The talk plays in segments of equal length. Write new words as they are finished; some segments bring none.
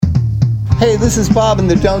Hey, this is Bob in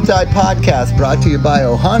the Don't Die podcast, brought to you by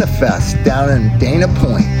Ohana Fest down in Dana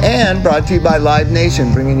Point, and brought to you by Live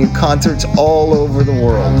Nation, bringing you concerts all over the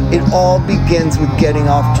world. It all begins with getting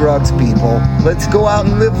off drugs, people. Let's go out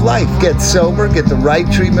and live life. Get sober, get the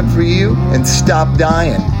right treatment for you, and stop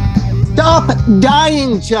dying. Stop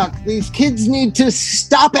dying, Chuck. These kids need to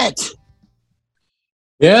stop it.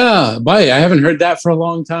 Yeah, buddy, I haven't heard that for a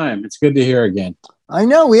long time. It's good to hear again. I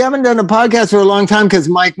know. We haven't done a podcast for a long time because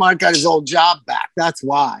Mike Mark got his old job back. That's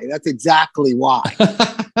why. That's exactly why.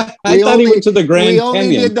 I thought he went to the Grand Canyon. We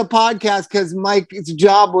only did the podcast because Mike's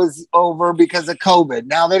job was over because of COVID.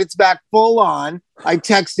 Now that it's back full on, I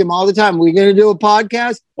text him all the time. We going to do a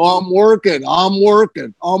podcast? Oh, I'm working.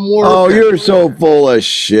 Oh, you're so full of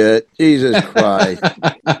shit. Jesus Christ.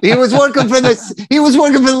 He was working for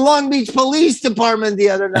the Long Beach Police Department the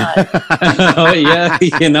other night. Oh, yeah.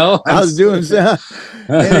 You know, I was doing that.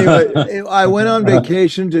 Anyway, I went on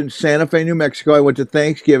vacation to Santa Fe, New Mexico. I went to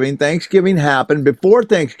Thanksgiving. Thanksgiving happened. Before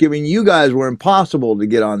Thanksgiving, you guys were impossible to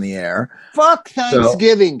get on the air. Fuck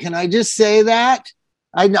Thanksgiving. Can I just say that?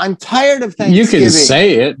 I'm tired of Thanksgiving. You can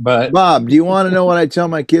say it, but... Bob, do you want to know what I tell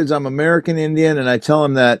my kids? I'm American Indian, and I tell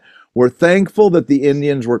them that we're thankful that the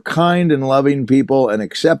Indians were kind and loving people and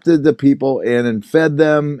accepted the people in and fed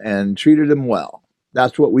them and treated them well.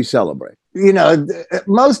 That's what we celebrate. You know,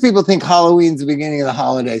 most people think Halloween's the beginning of the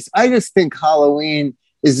holidays. I just think Halloween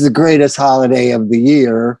is the greatest holiday of the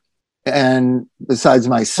year. And besides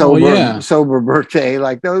my sober birthday,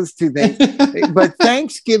 like those two things. But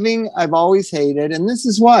Thanksgiving, I've always hated. And this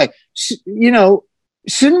is why,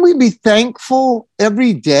 shouldn't we be thankful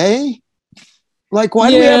every day? Like, why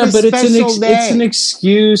do we have a special day? It's an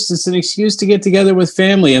excuse. It's an excuse to get together with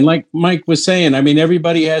family. And like Mike was saying, I mean,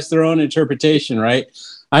 everybody has their own interpretation, right?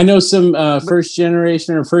 I know some first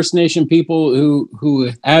generation or First Nation people who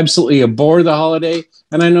absolutely abhor the holiday.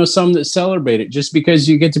 And I know some that celebrate it just because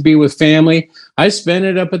you get to be with family. I spend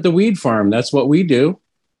it up at the weed farm. That's what we do.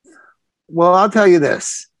 Well, I'll tell you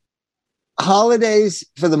this. Holidays,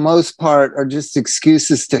 for the most part, are just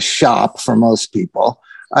excuses to shop for most people.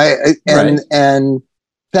 And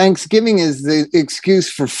Thanksgiving is the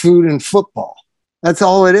excuse for food and football. That's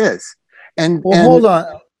all it is. Hold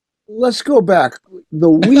on. Let's go back. The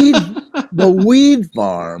weed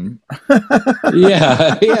farm.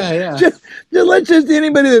 Yeah. Let's just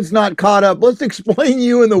anybody that's not caught up. Let's explain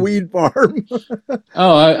you and the weed farm.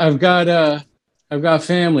 I've got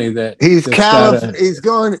family that he's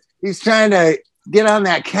trying to get on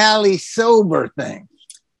that Cali sober thing.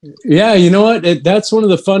 Yeah, you know what? That's one of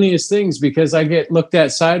the funniest things because I get looked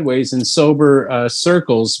at sideways in sober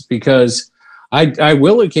circles because I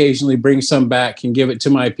will occasionally bring some back and give it to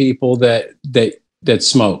my people that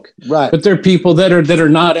smoke. Right. But they're people that are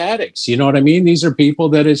not addicts. You know what I mean? These are people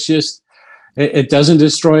that it's just, it doesn't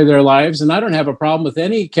destroy their lives. And I don't have a problem with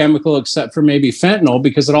any chemical except for maybe fentanyl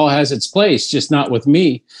because it all has its place, just not with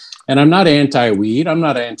me. And I'm not anti-weed. I'm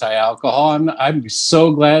not anti-alcohol. I'm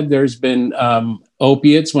so glad there's been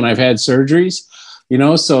opiates when I've had surgeries,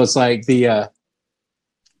 so it's like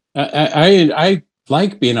I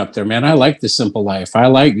like being up there, man. I like the simple life. I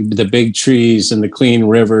like the big trees and the clean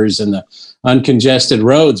rivers and the uncongested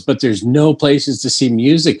roads, but there's no places to see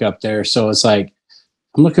music up there. So it's like,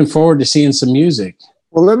 I'm looking forward to seeing some music.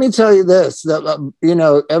 Well, let me tell you this, that,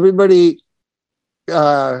 everybody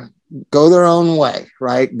go their own way,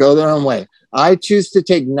 right? Go their own way. I choose to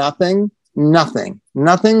take nothing. But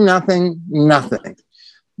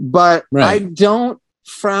right. I don't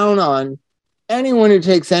frown on anyone who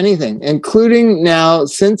takes anything, including now,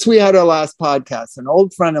 since we had our last podcast, an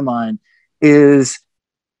old friend of mine is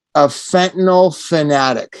a fentanyl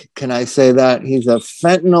fanatic. Can I say that? He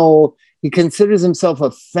considers himself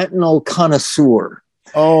a fentanyl connoisseur.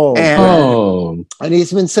 And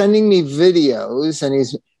he's been sending me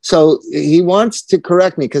videos so he wants to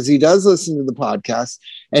correct me because he does listen to the podcast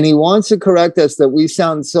and he wants to correct us that we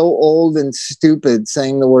sound so old and stupid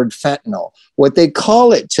saying the word fentanyl. What they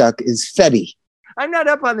call it, Chuck, is fetty. I'm not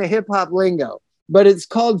up on the hip hop lingo, but it's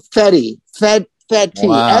called fetty. Fetty.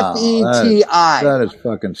 Wow, F-E-T-I. That is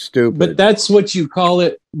fucking stupid. But that's what you call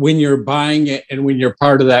it when you're buying it and when you're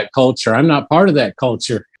part of that culture. I'm not part of that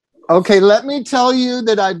culture. Okay, let me tell you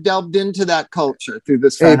that I've delved into that culture through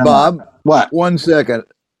this. Hey, Bob. What? 1 second.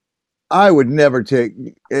 I would never take,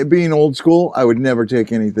 being old school, I would never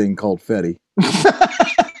take anything called fetty. It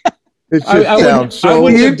just sounds so... I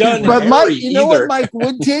wouldn't have done but Mike, you know what Mike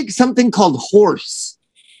would take? Something called horse.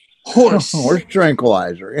 Horse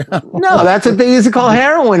tranquilizer. Yeah. No, that's what they used to call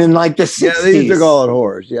heroin in like the 60s. Yeah, they used to call it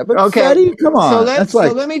horse. Yeah, but okay. fetty, come on.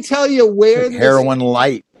 So let me tell you where like heroin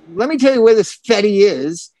light. Let me tell you where this fetty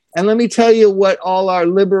is, and let me tell you what all our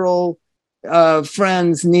liberal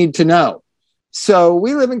friends need to know. So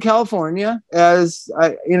we live in California. I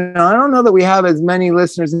don't know that we have as many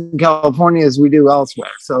listeners in California as we do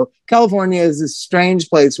elsewhere. So California is a strange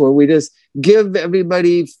place where we just give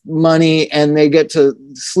everybody money and they get to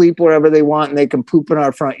sleep wherever they want and they can poop in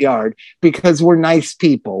our front yard because we're nice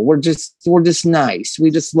people. We're just nice. We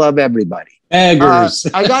just love everybody. Eggers.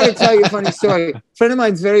 I got to tell you a funny story. A friend of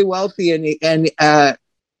mine's very wealthy and he got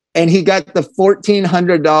the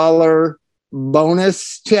 $1,400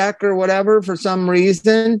 bonus check or whatever for some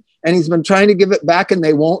reason, and he's been trying to give it back and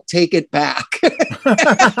they won't take it back.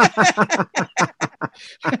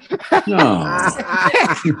 No.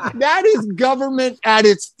 That is government at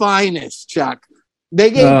its finest, Chuck.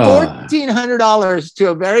 They gave $1,400 to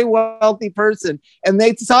a very wealthy person and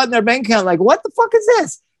they saw it in their bank account like, what the fuck is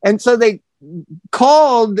this? And so they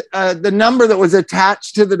called the number that was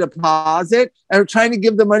attached to the deposit and are trying to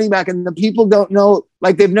give the money back, and the people don't know,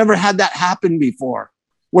 like they've never had that happen before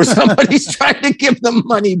where somebody's trying to give them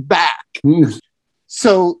money back.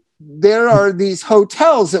 So there are these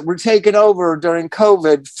hotels that were taken over during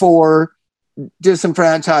COVID for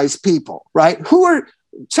disenfranchised people, right? Who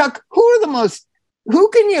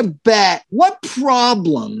can you bet, what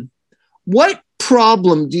problem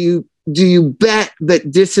do you bet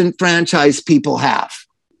that disenfranchised people have?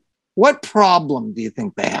 What problem do you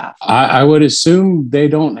think they have? I would assume they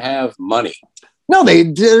don't have money. No,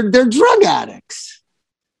 they're drug addicts.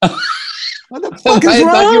 What the fuck is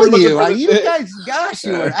wrong with you? You guys, gosh,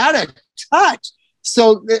 you are out of touch.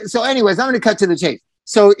 So anyways, I'm going to cut to the chase.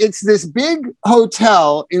 So it's this big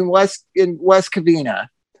hotel in West Covina.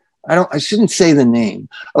 I shouldn't say the name.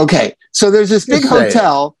 Okay. So there's this big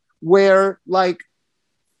hotel where like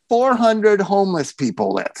 400 homeless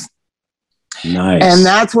people live. Nice. And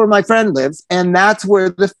that's where my friend lives. And that's where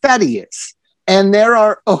the Fetty is. And there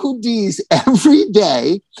are ODs every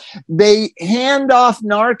day. They hand off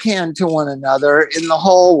Narcan to one another in the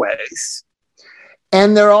hallways.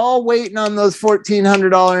 And they're all waiting on those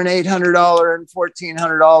 $1,400 and $800 and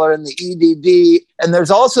 $1,400 and the EDD. And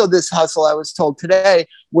there's also this hustle, I was told today,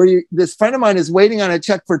 where this friend of mine is waiting on a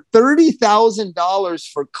check for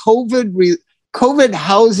 $30,000 for COVID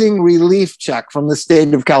housing relief check from the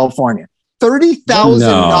state of California.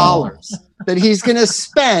 $30,000 that he's going to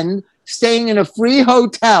spend staying in a free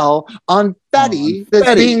hotel on Fetty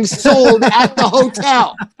that's being sold at the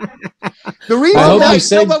hotel. The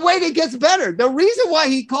reason but wait, it gets better. The reason why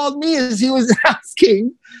he called me is he was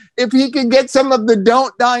asking if he could get some of the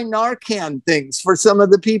Don't Die Narcan things for some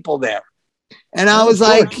of the people there. And I was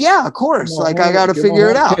like, yeah, of course. Like, I got to figure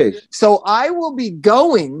it out. So I will be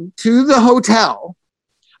going to the hotel.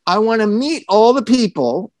 I want to meet all the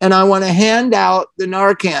people and I want to hand out the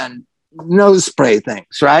Narcan nose spray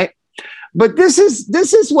things, right? But this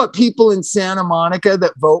is what people in Santa Monica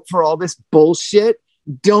that vote for all this bullshit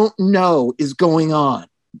don't know is going on.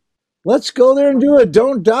 Let's go there and do a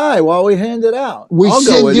Don't Die while we hand it out. We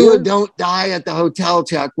should do a Don't Die at the hotel,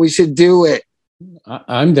 Chuck. We should do it.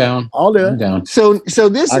 I'm down. I'll do it. I'm down. So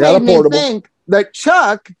this made me think that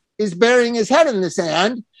Chuck is burying his head in the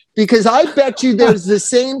sand, because I bet you there's the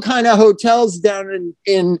same kind of hotels down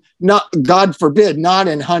in not, God forbid, not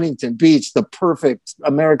in Huntington Beach,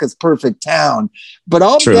 America's perfect town. But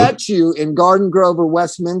I'll bet you in Garden Grove or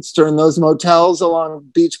Westminster and those motels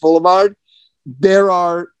along Beach Boulevard, there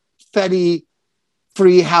are Fetty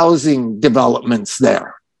free housing developments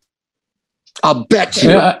there. I'll bet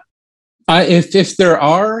you. If there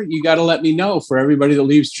are, you got to let me know for everybody that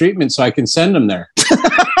leaves treatment so I can send them there.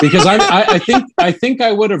 Because I think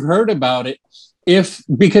I would have heard about it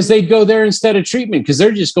because they'd go there instead of treatment, because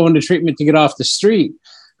they're just going to treatment to get off the street.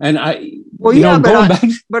 And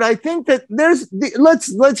but I think that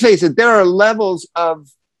let's face it, there are levels of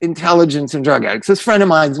intelligence in drug addicts. This friend of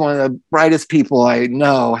mine is one of the brightest people I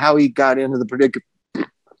know. How he got into the predicament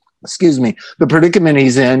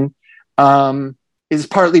he's in is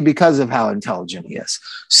partly because of how intelligent he is.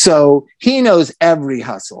 So he knows every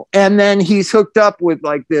hustle. And then he's hooked up with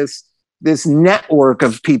like this network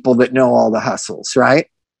of people that know all the hustles, right?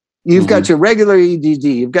 You've got your regular EDD,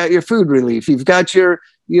 you've got your food relief, you've got your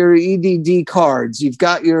EDD cards, you've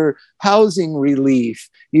got your housing relief,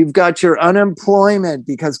 you've got your unemployment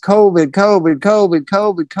because COVID.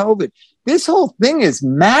 This whole thing is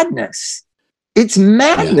madness. It's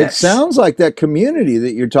madness. It sounds like that community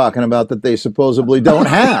that you're talking about that they supposedly don't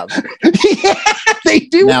have. Yeah, they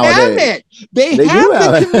do have it. They have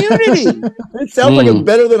the community. It sounds like it's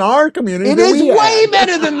better than our community. It is way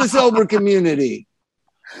better than the sober community.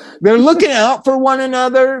 They're looking out for one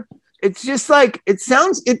another. It's just like, it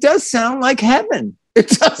does sound like heaven. It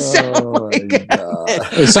does sound like it.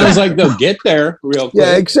 It sounds like they'll get there real quick.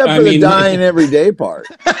 Yeah, except for the dying every day part.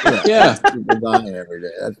 Yeah. People dying every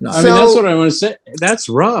day. That's not. I mean, that's what I want to say. That's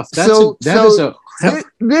rough.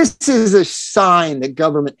 This is a sign that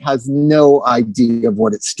government has no idea of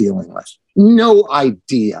what it's dealing with. No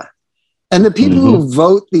idea. And the people who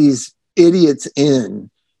vote these idiots in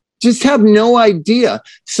just have no idea.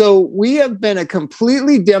 So we have been a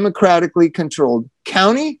completely democratically controlled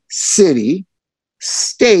county, city,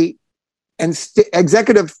 state, and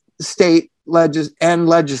executive state and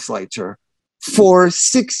legislature for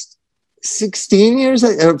 16 years.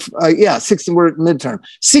 16, we're at midterm.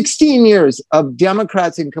 16 years of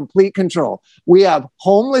Democrats in complete control. We have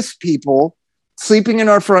homeless people sleeping in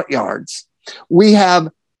our front yards. We have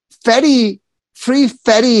free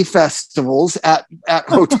Fetty festivals at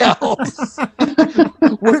hotels.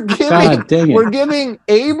 We're giving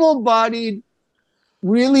able-bodied,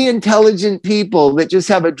 really intelligent people that just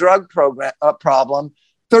have a drug problem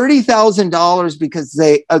 $30,000 because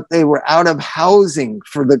they were out of housing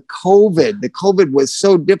for the COVID. The COVID was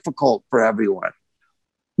so difficult for everyone,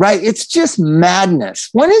 right? It's just madness.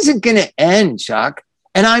 When is it going to end, Chuck?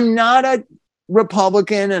 And I'm not a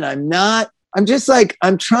Republican, and I'm just like,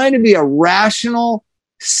 I'm trying to be a rational,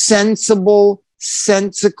 sensible,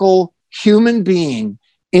 sensical human being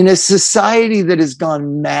in a society that has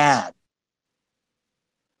gone mad.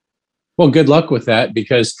 Well, good luck with that,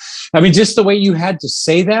 because, I mean, just the way you had to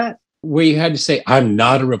say that, where you had to say, I'm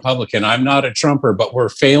not a Republican, I'm not a Trumper, but we're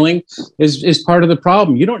failing, is part of the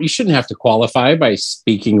problem. You shouldn't have to qualify by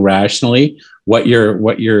speaking rationally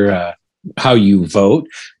how you vote.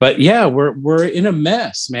 But yeah, we're in a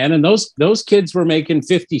mess, man. And those kids were making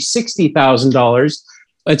 $50,000-$60,000.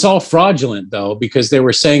 It's all fraudulent, though, because they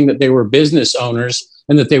were saying that they were business owners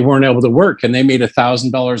and that they weren't able to work, and they made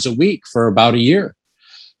 $1,000 a week for about a year.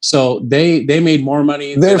 So they made more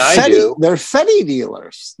money than I do. They're Fetty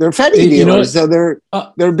dealers. They're Fetty dealers. So their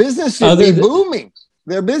business is booming.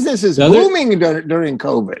 Their business is booming during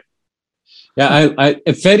COVID. Yeah,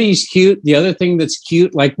 Fetty's cute. The other thing that's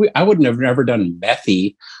cute, like I would have never done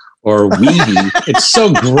methy or weedy. It's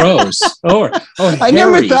so gross. I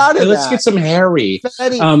never thought of Let's get some hairy.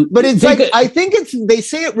 But it's I think they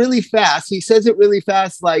say it really fast. He says it really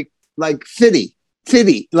fast, like Fitty,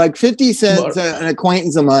 like 50 Cent's an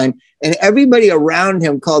acquaintance of mine, and everybody around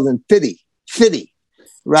him calls him Fitty,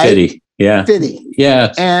 right? Fitty, yeah. Fitty.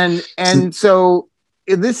 Yeah. And so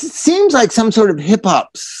this seems like some sort of hip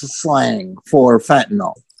hop slang for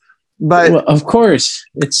fentanyl. But well, of course,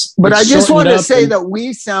 But I just want to say that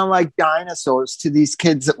we sound like dinosaurs to these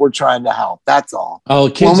kids that we're trying to help. That's all. Oh,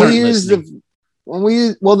 kids aren't listening.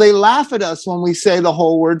 They laugh at us when we say the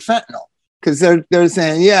whole word fentanyl, because they're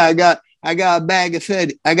saying, yeah, I got a bag of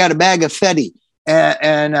Fetty. I got a bag of Fetty.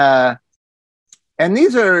 And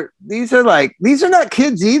these are not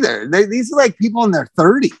kids either. These are like people in their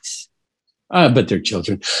 30s. But they're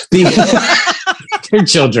children. They're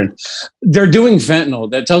children. They're doing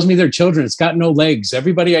fentanyl. That tells me they're children. It's got no legs.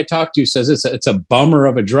 Everybody I talk to says it's a bummer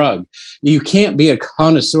of a drug. You can't be a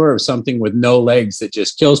connoisseur of something with no legs that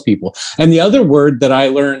just kills people. And the other word that I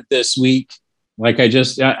learned this week, like I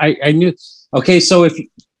knew. Okay, so if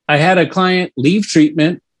I had a client leave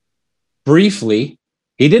treatment briefly,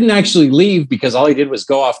 he didn't actually leave because all he did was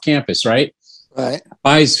go off campus, right? Right.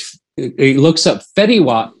 He looks up Fetty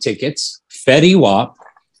Wap tickets,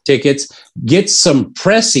 gets some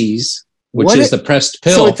Pressies, which is the pressed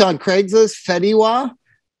pill. So it's on Craigslist, Fetty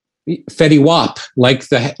Wap, like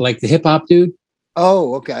the hip hop dude.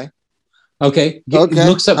 Oh, okay. Okay.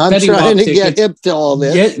 Looks up I'm Fetty trying Wap to tickets, get hip to all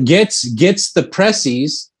this. Gets the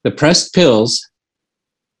Pressies, the pressed pills,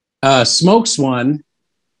 smokes one,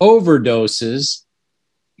 overdoses,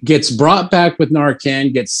 gets brought back with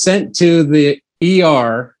Narcan, gets sent to the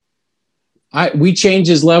ER. We change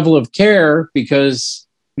his level of care because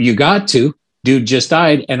you got to. Dude just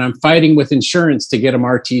died, and I'm fighting with insurance to get him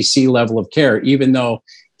RTC level of care, even though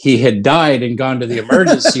he had died and gone to the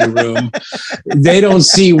emergency room. They don't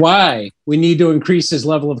see why. We need to increase his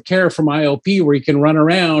level of care from IOP, where he can run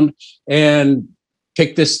around and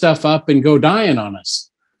pick this stuff up and go dying on us.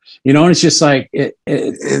 You know, and it's just like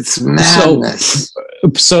it's madness.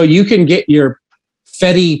 So you can get your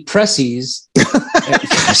Fetty Pressies.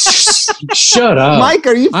 Shut up, Mike.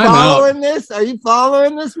 Are you following this? Are you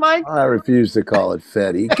following this, Mike? I refuse to call it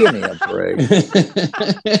Fetty. Give me a break.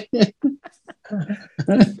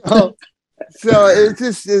 So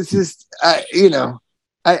it's just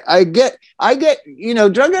I get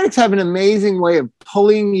drug addicts have an amazing way of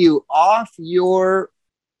pulling you off your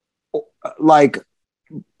like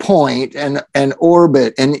point and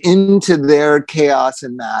orbit and into their chaos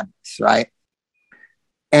and madness, right?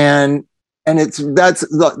 and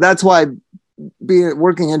that's why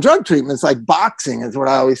working in drug treatment is like boxing, is what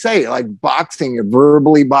I always say. Like boxing, you're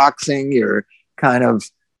verbally boxing, you're kind of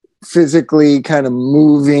physically kind of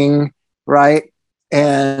moving, right?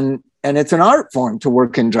 And it's an art form to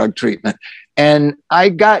work in drug treatment. And I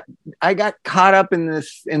got caught up in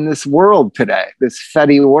this world today, this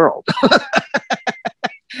Fetty world.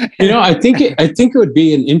 I think it would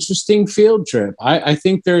be an interesting field trip. I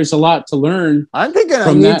think there's a lot to learn. I'm thinking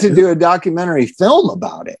I need to do a documentary film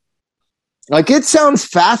about it. Like, it sounds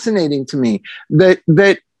fascinating to me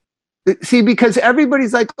that see, because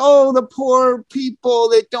everybody's like, oh, the poor people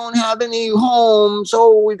that don't have any homes.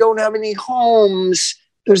 Oh, we don't have any homes.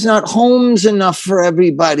 There's not homes enough for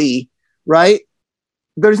everybody, right?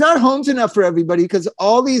 There's not homes enough for everybody because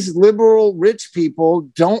all these liberal rich people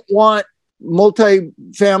don't want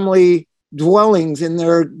multi-family dwellings in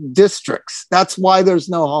their districts. That's why there's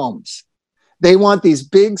no homes. They want these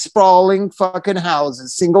big, sprawling fucking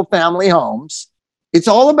houses, single-family homes. It's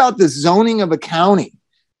all about the zoning of a county.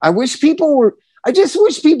 I just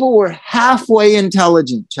wish people were halfway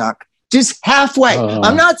intelligent, Chuck. Just halfway.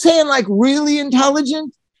 I'm not saying like really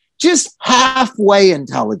intelligent, just halfway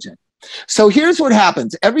intelligent. So here's what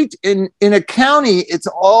happens. In a county, it's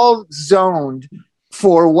all zoned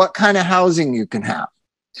for what kind of housing you can have.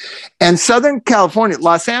 And Southern California,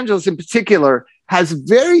 Los Angeles in particular, has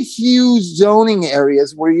very few zoning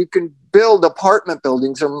areas where you can build apartment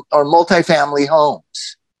buildings or multifamily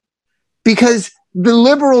homes. Because the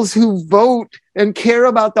liberals who vote and care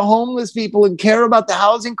about the homeless people and care about the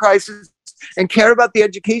housing crisis and care about the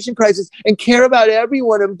education crisis and care about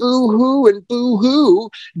everyone and boo-hoo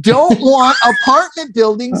don't want apartment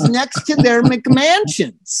buildings next to their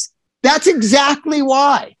McMansions. That's exactly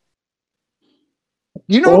why.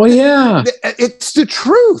 Yeah. It's the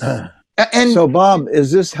truth. And so, Bob,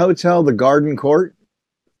 is this hotel the Garden Court?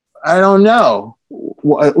 I don't know.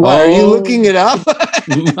 Are you looking it up?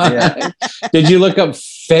 Yeah. Did you look up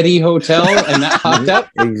Fetty Hotel and that popped up?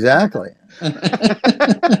 Exactly.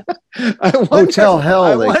 Hotel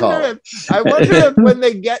Hell, they call it. I wonder if when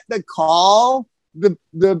they get the call, the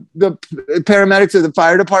paramedics or the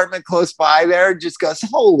fire department close by there just goes,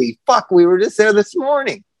 holy fuck, we were just there this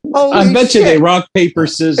morning. I bet you they rock, paper,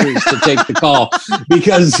 scissors to take the call,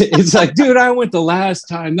 because it's like, dude, I went the last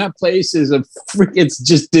time. That place is it's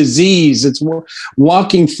just disease. It's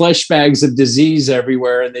walking flesh bags of disease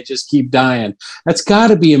everywhere, and they just keep dying. That's got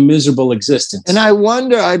to be a miserable existence. And I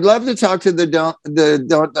wonder, I'd love to talk to the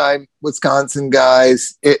Don't Die Wisconsin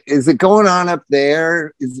guys. Is it going on up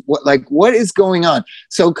there? What is going on?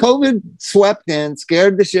 So COVID swept in,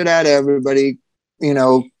 scared the shit out of everybody,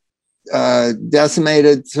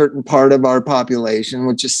 decimated certain part of our population,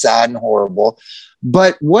 which is sad and horrible.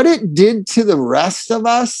 But what it did to the rest of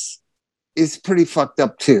us is pretty fucked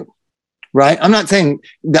up too, right? I'm not saying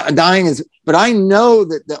dying is, but I know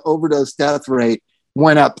that the overdose death rate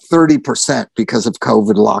went up 30% because of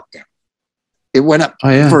COVID lockdown. It went up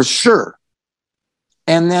for sure.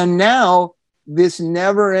 And then now this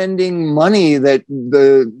never-ending money that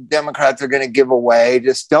the Democrats are going to give away,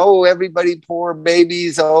 just, everybody, poor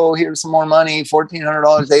babies, here's some more money,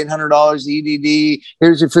 $1,400, $800 EDD,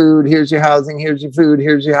 here's your food, here's your housing, here's your food,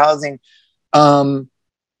 here's your housing.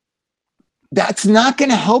 That's not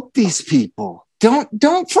going to help these people.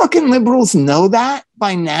 Don't fucking liberals know that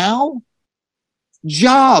by now?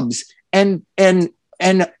 Jobs and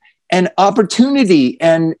opportunity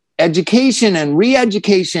and education and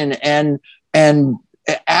re-education and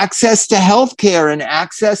access to healthcare and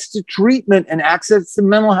access to treatment and access to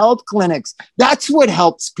mental health clinics. That's what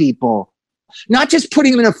helps people. Not just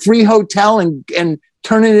putting them in a free hotel and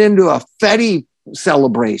turning it into a Fetty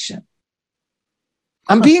celebration.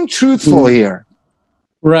 I'm being truthful here.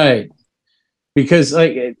 Right. Because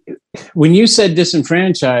when you said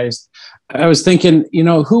disenfranchised, I was thinking,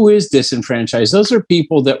 who is disenfranchised? Those are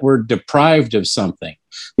people that were deprived of something.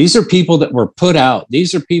 These are people that were put out.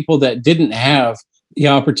 These are people that didn't have the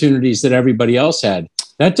opportunities that everybody else had.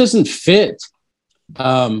 That doesn't fit.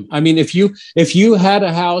 If you had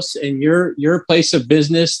a house and your place of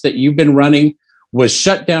business that you've been running was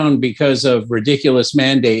shut down because of ridiculous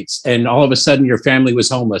mandates, and all of a sudden your family was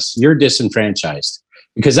homeless, you're disenfranchised.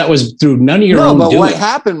 Because that was through none of your own doing. What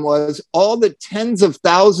happened was all the tens of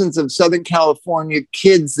thousands of Southern California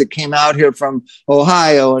kids that came out here from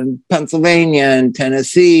Ohio and Pennsylvania and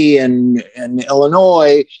Tennessee and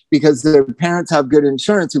Illinois, because their parents have good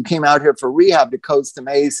insurance, who came out here for rehab to Costa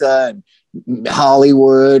Mesa and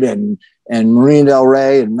Hollywood and Marina Del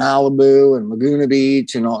Rey and Malibu and Laguna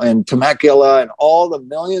Beach and Temecula and all the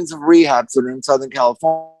millions of rehabs that are in Southern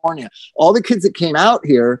California. All the kids that came out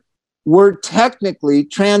here were technically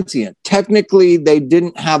transient. Technically, they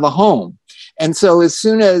didn't have a home. And so as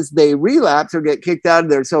soon as they relapse or get kicked out of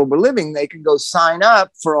their sober living, they can go sign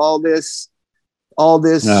up for all this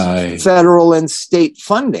federal and state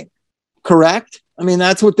funding. Correct? I mean,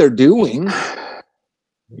 that's what they're doing.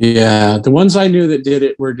 Yeah. The ones I knew that did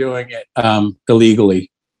it were doing it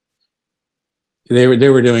illegally. They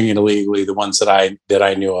were doing it illegally, the ones that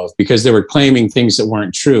I knew of, because they were claiming things that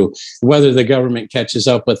weren't true. Whether the government catches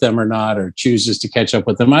up with them or not, or chooses to catch up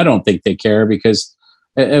with them, I don't think they care, because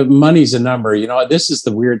money's a number. You know, this is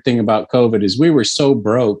the weird thing about COVID, is we were so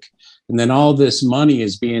broke, and then all this money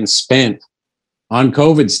is being spent on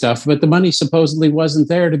COVID stuff, but the money supposedly wasn't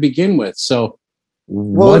there to begin with. So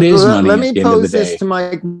what is money? Let me pose this to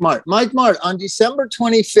Mike Mart. Mike Mart, on December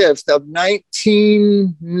 25th of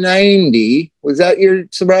 1990, was that your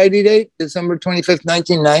sobriety date? December 25th,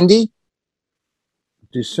 1990?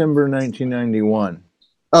 December 1991.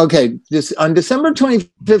 Okay, on December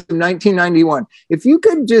 25th of 1991, if you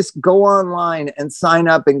could just go online and sign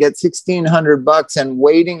up and get $1,600 and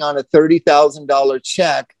waiting on a $30,000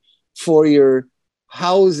 check for your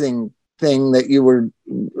housing thing that you were,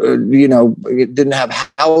 didn't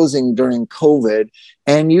have housing during COVID,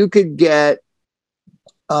 and you could get,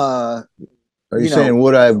 are you saying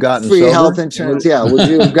would I have gotten free sober? Health insurance? Yeah, would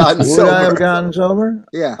you have gotten sober? Would I have gotten sober?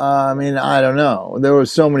 Yeah. I mean, I don't know. There were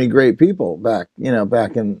so many great people back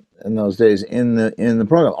in those days in the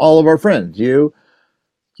program. All of our friends, all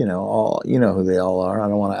who they all are. I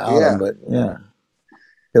don't want to out them, but yeah.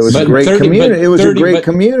 It was a great community. It was a great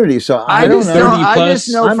community. So I don't know. I just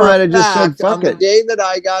know I might have just said, fuck it. The day that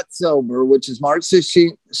I got sober, which is March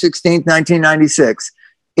 16th, 1996,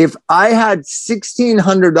 if I had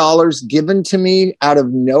 $1,600 given to me out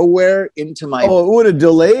of nowhere into my... Oh, it would have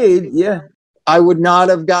delayed. Yeah. I would not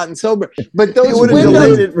have gotten sober. But those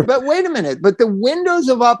windows... But wait a minute. But the windows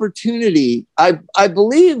of opportunity, I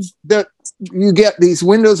believe that you get these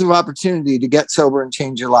windows of opportunity to get sober and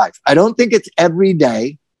change your life. I don't think it's every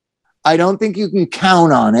day. I don't think you can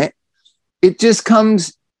count on it. It just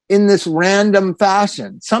comes in this random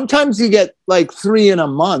fashion. Sometimes you get like 3 in a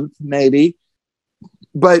month, maybe,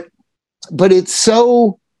 but it's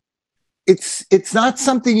not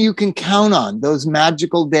something you can count on, those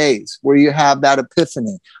magical days where you have that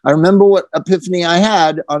epiphany. I remember what epiphany I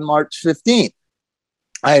had on March 15th.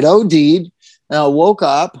 I had OD'd and I woke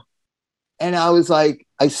up and I was like,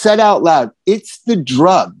 I said out loud, it's the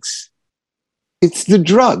drugs. It's the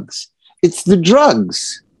drugs. It's the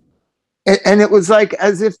drugs. And it was like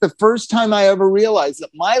as if the first time I ever realized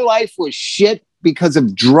that my life was shit because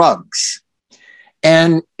of drugs.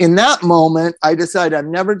 And in that moment, I decided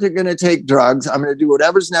I'm never going to take drugs. I'm going to do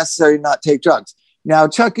whatever's necessary to not take drugs. Now,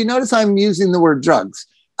 Chuck, you notice I'm using the word drugs.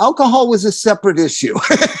 Alcohol was a separate issue.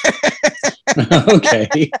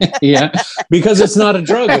 Okay. Yeah. Because it's not a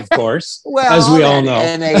drug, of course, well, as we all know.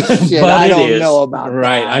 Shit, I don't know about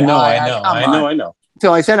right. That. I know.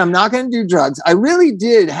 So I said, I'm not going to do drugs. I really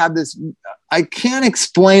did have this, I can't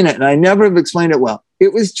explain it, and I never have explained it well.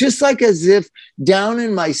 It was just like as if down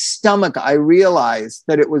in my stomach, I realized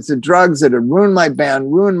that it was the drugs that had ruined my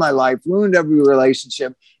band, ruined my life, ruined every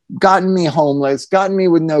relationship, gotten me homeless, gotten me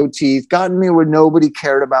with no teeth, gotten me where nobody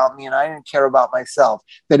cared about me and I didn't care about myself,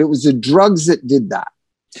 that it was the drugs that did that.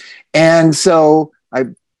 And so I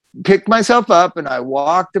picked myself up and I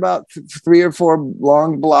walked about 3 or 4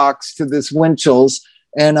 long blocks to this Winchell's,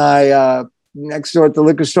 and I next door at the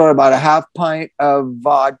liquor store, about a half pint of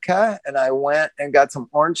vodka, and I went and got some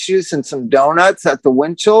orange juice and some donuts at the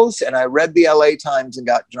Winchell's, and I read the LA Times and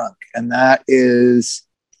got drunk. And that is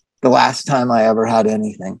the last time I ever had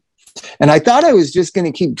anything. And I thought I was just going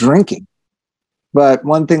to keep drinking, but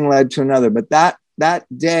one thing led to another. But that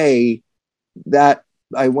day that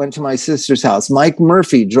I went to my sister's house, Mike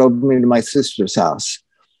Murphy drove me to my sister's house.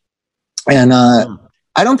 And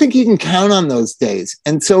I don't think you can count on those days.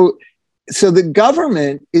 And so the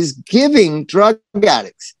government is giving drug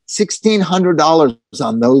addicts $1,600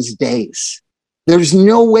 on those days. There's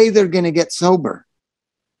no way they're going to get sober.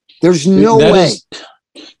 There's no way.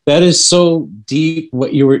 That is so deep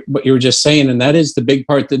what you were just saying, and that is the big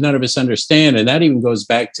part that none of us understand. And that even goes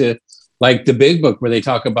back to like the Big Book, where they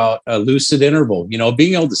talk about a lucid interval.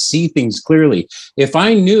 Being able to see things clearly. If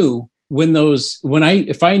I knew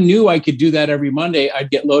if I knew I could do that every Monday,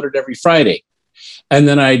 I'd get loaded every Friday. And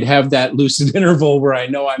then I'd have that lucid interval where I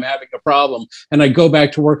know I'm having a problem and I'd go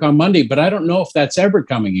back to work on Monday, but I don't know if that's ever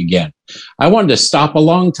coming again. I wanted to stop a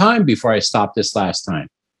long time before I stopped this last time.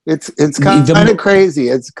 It's kind of crazy.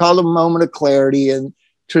 It's called a moment of clarity in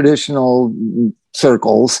traditional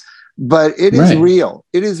circles, but it is real.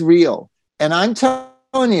 It is real. And I'm telling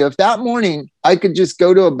you, if that morning I could just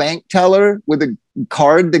go to a bank teller with a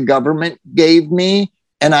card the government gave me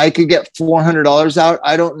and I could get $400 out,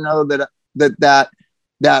 I don't know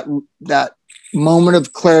that moment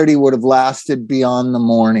of clarity would have lasted beyond the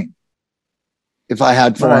morning if I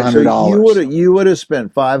had $400. So you would have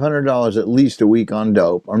spent $500 at least a week on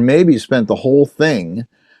dope, or maybe spent the whole thing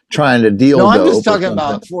trying to deal. No, I'm just talking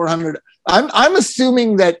about $400. I'm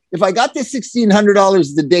assuming that if I got the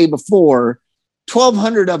 $1,600 the day before,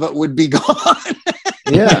 1,200 of it would be gone.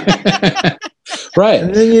 Yeah, right.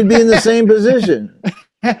 And then you'd be in the same position.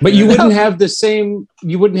 But you wouldn't have the same.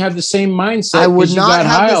 You wouldn't have the same mindset. I would not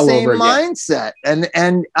have the same mindset,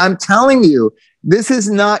 and I'm telling you, this is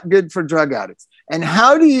not good for drug addicts. And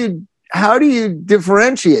how do you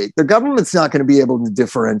differentiate? The government's not going to be able to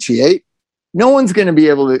differentiate. No one's going to be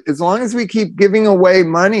able to, as long as we keep giving away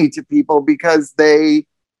money to people because they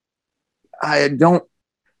don't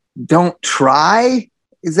try.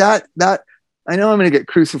 Is that? I know I'm going to get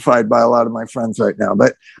crucified by a lot of my friends right now,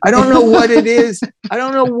 but I don't know what it is. I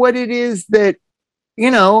don't know what it is that,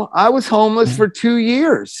 I was homeless for 2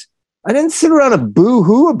 years. I didn't sit around and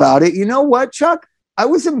boo-hoo about it. You know what, Chuck? I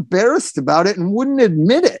was embarrassed about it and wouldn't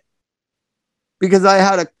admit it because I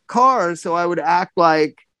had a car. So I would act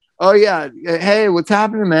like, oh yeah, hey, what's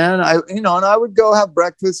happening, man? And I would go have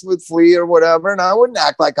breakfast with Flea or whatever. And I wouldn't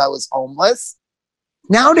act like I was homeless.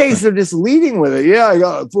 Nowadays, they're just leading with it. Yeah, I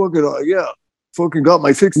got fucking got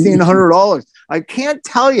my $1,600. I can't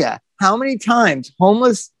tell you how many times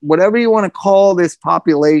homeless, whatever you want to call this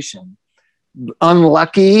population,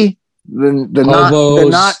 unlucky, the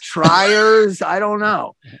not triers, I don't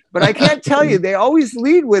know. But I can't tell you, they always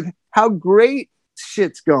lead with how great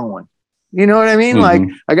shit's going. You know what I mean? Mm-hmm.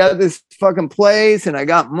 Like, I got this fucking place and I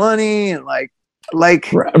got money and like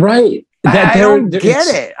right. I don't get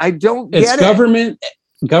it. I don't get it. It's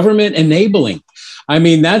government enabling. I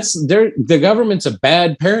mean, the government's a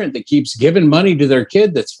bad parent that keeps giving money to their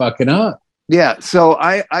kid that's fucking up. Yeah. So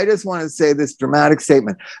I just want to say this dramatic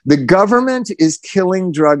statement. The government is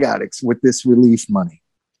killing drug addicts with this relief money.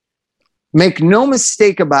 Make no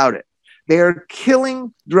mistake about it. They are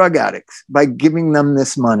killing drug addicts by giving them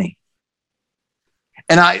this money.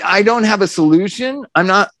 And I don't have a solution.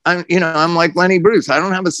 I'm like Lenny Bruce. I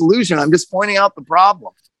don't have a solution. I'm just pointing out the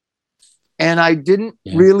problem. And I didn't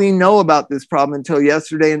really know about this problem until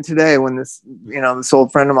yesterday and today when this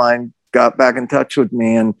old friend of mine got back in touch with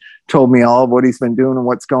me and told me all of what he's been doing and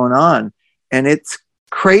what's going on. And it's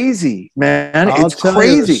crazy, man. It's crazy. I'll tell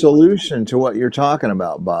you the solution to what you're talking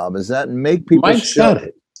about, Bob, is that make people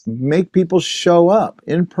show up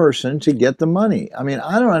in person to get the money. I mean,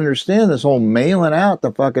 I don't understand this whole mailing out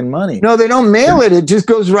the fucking money. No, they don't mail it. It just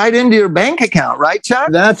goes right into your bank account, right, Chuck?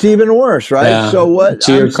 That's even worse, right? Yeah, so what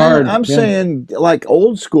to your card. I'm saying, like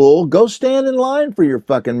old school, go stand in line for your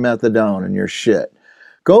fucking methadone and your shit.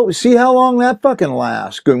 Go see how long that fucking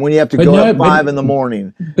lasts. When you have to go at 5 in the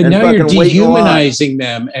morning. But now you're dehumanizing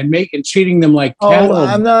them and treating them like cattle.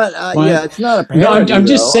 I'm not. It's not a parody. No, I'm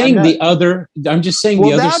just saying the other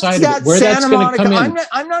side of it, where that's going to come in.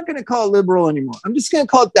 I'm not going to call it liberal anymore. I'm just going to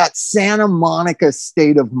call it that Santa Monica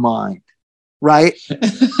state of mind. Right?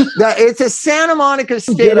 It's a Santa Monica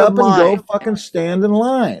state of mind. And go fucking stand in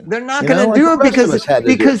line. They're not going to do it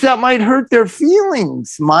because that might hurt their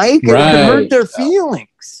feelings, Mike. Right. It could hurt their feelings.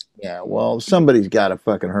 Yeah, well, somebody's got to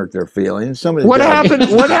fucking hurt their feelings. What happened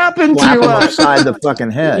to upside the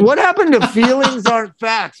fucking head? What happened to feelings aren't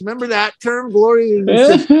facts? Remember that term?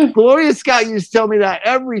 Gloria Scott used to tell me that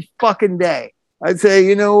every fucking day. I'd say,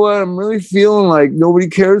 you know what? I'm really feeling like nobody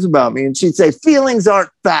cares about me. And she'd say, feelings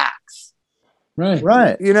aren't facts.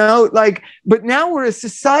 Right. But now we're a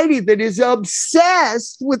society that is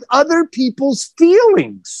obsessed with other people's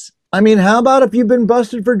feelings. I mean, how about if you've been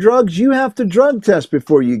busted for drugs, you have to drug test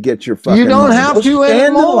before you get your fucking You don't money. have to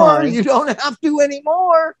anymore. You don't have to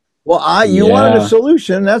anymore. Well, you wanted a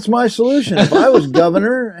solution. That's my solution. If I was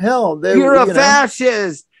governor, hell, you're a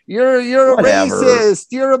fascist. You're a racist.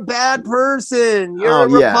 You're a bad person. You're a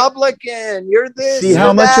Republican. You're this. See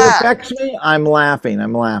how much it affects me? I'm laughing.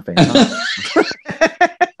 But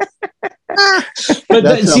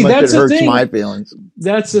that's the thing. My feelings.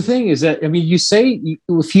 That's the thing is that, I mean,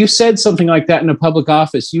 if you said something like that in a public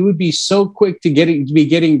office, you would be so quick to be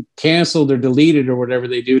getting canceled or deleted or whatever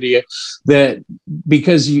they do to you, that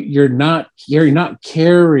because you're not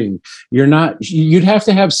caring, you'd have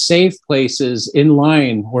to have safe places in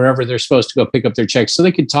line wherever they're supposed to go pick up their checks so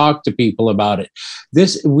they could talk to people about it.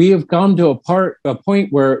 We have come to a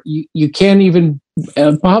point where you can't even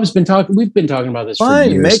Bob's been talking. We've been talking about this for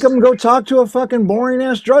years. Make them go talk to a fucking boring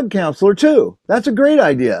ass drug counselor too. That's a great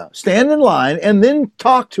idea. Stand in line and then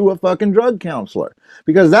talk to a fucking drug counselor,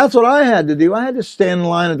 because that's what I had to do. I had to stand in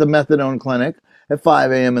line at the methadone clinic at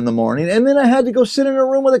 5 a.m. in the morning, and then I had to go sit in a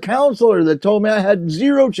room with a counselor that told me I had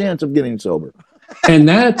zero chance of getting sober. And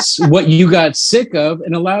that's what you got sick of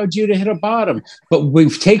and allowed you to hit a bottom. But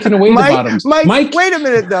we've taken away the bottoms. Mike, wait a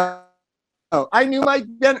minute though. Oh, I knew Mike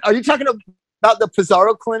then. Are you talking about the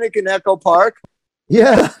Pizarro Clinic in Echo Park?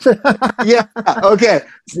 Yeah. Yeah. Okay.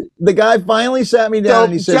 The guy finally sat me down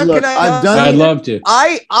and he said, "Look, I've done it." I'd love to.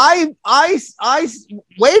 I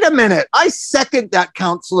wait a minute. I second that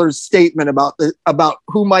counselor's statement about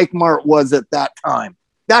who Mike Mart was at that time.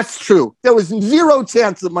 That's true. There was zero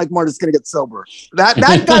chance that Mike Mart is going to get sober. That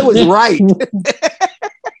guy was right.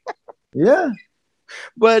 Yeah.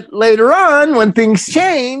 But later on, when things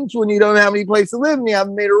change, when you don't have any place to live and you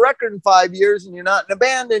haven't made a record in 5 years and you're not in a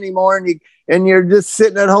band anymore and you're just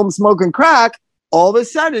sitting at home smoking crack, all of a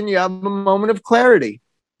sudden you have a moment of clarity.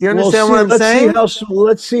 Do you understand what I'm saying?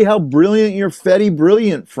 Let's see how brilliant your Fetty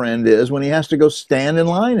Brilliant friend is when he has to go stand in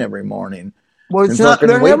line every morning. Well, it's not.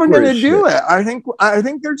 They're never going to do it. I think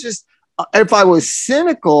they're just. If I was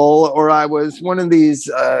cynical, or I was one of these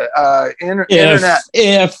internet.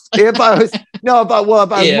 If I was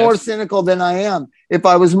more cynical than I am. If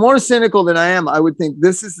I was more cynical than I am, I would think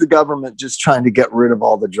this is the government just trying to get rid of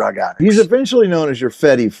all the drug addicts. He's eventually known as your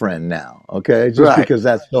Fetty friend now. Okay, just because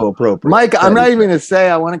that's so appropriate. Mike, I'm not even going to say.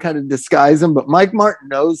 I want to kind of disguise him, but Mike Martin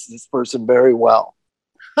knows this person very well.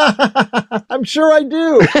 I'm sure I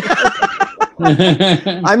do.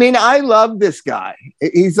 I mean, I love this guy.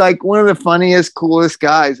 He's like one of the funniest, coolest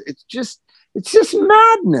guys. It's just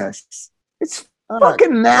madness. It's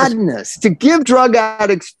fucking madness to give drug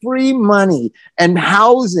addicts free money and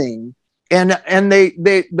housing, and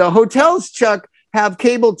the hotels, Chuck, have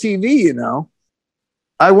cable TV. You know,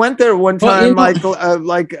 I went there one time,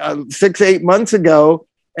 6-8 months ago,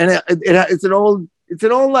 and it's an old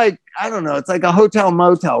like, I don't know, it's like a hotel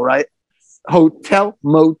motel, right? Hotel,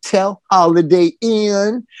 motel, Holiday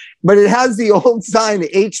Inn, but it has the old sign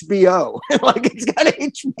HBO. Like it's got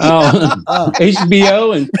HBO.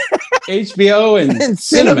 HBO and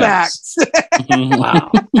Cinemax. Wow.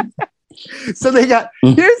 So they got.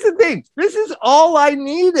 Here's the thing. This is all I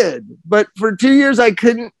needed, but for 2 years I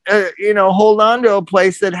couldn't, hold on to a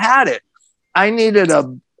place that had it. I needed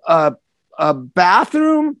a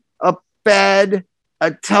bathroom, a bed, a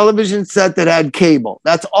television set that had cable.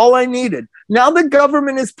 That's all I needed. Now the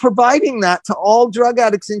government is providing that to all drug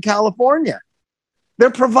addicts in California. They're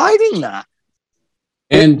providing that.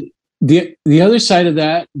 And the other side of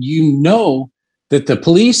that, that the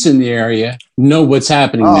police in the area know what's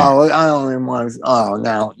happening there. I don't even want to.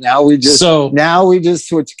 Now we just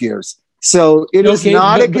switch gears. So it is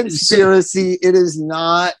not a conspiracy. It is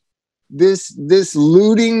not this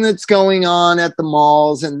looting that's going on at the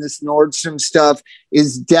malls, and this Nordstrom stuff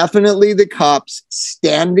is definitely the cops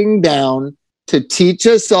standing down to teach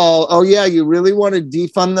us all, oh yeah, you really want to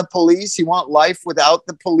defund the police? You want life without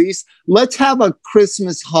the police? Let's have a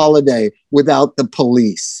Christmas holiday without the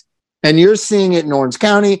police. And you're seeing it in Orange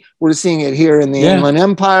County. We're seeing it here in the Inland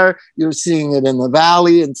Empire. You're seeing it in the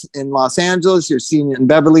Valley in Los Angeles. You're seeing it in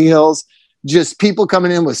Beverly Hills. Just people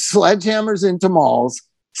coming in with sledgehammers into malls,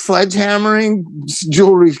 sledgehammering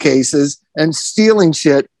jewelry cases and stealing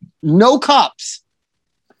shit. No cops.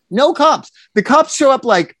 The cops show up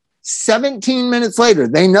like 17 minutes later.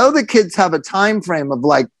 They know the kids have a time frame of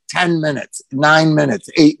like 10 minutes, 9 minutes,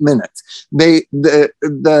 8 minutes.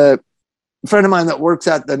 The friend of mine that works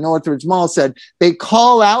at the Northridge Mall said they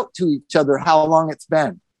call out to each other how long it's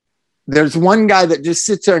been. There's one guy that just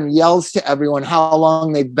sits there and yells to everyone how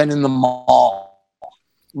long they've been in the mall,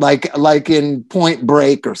 like in Point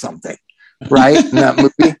Break or something, right? In that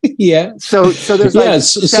movie. Yeah. So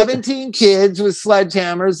there's 17 kids with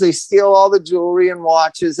sledgehammers. They steal all the jewelry and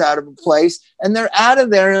watches out of a place, and they're out of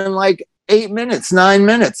there in like 8 minutes, 9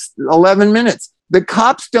 minutes, 11 minutes. The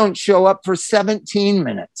cops don't show up for 17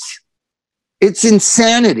 minutes. It's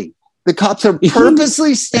insanity. The cops are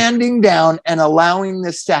purposely standing down and allowing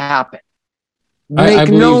this to happen. Make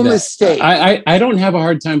no mistake. I don't have a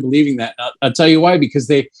hard time believing that. I'll tell you why. Because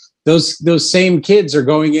those same kids are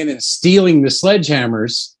going in and stealing the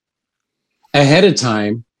sledgehammers ahead of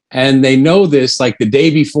time, and they know this like the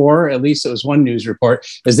day before. At least it was one news report,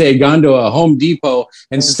 as they had gone to a Home Depot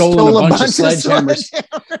and stolen a bunch of sledgehammers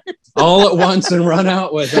all at once and run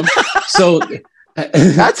out with them. So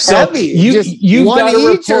that's heavy. You one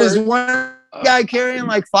each, or is one guy carrying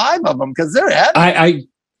like 5 of them because they're heavy.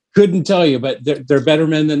 couldn't tell you, but they're better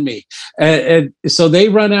men than me. And so they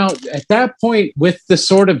run out at that point with the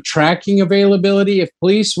sort of tracking availability. If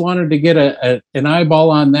police wanted to get an eyeball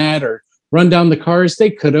on that or run down the cars, they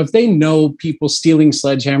could have. They know people stealing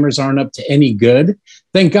sledgehammers aren't up to any good.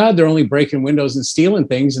 Thank God they're only breaking windows and stealing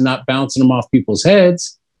things and not bouncing them off people's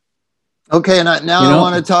heads. Okay, and now I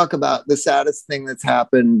want to talk about the saddest thing that's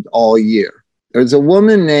happened all year. There's a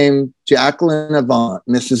woman named Jacqueline Avant,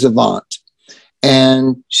 Mrs. Avant,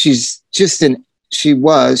 and she's just she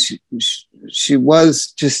was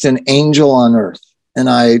just an angel on earth. And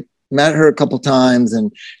I met her a couple times,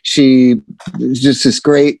 and she was just this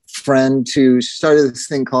great friend she started this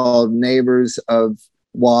thing called Neighbors of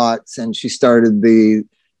Watts, and she started the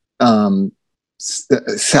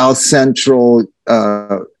South Central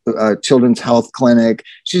Children's Health Clinic.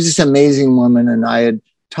 She's just an amazing woman, and I had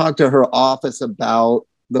talked to her office about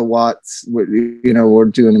the Watts. We're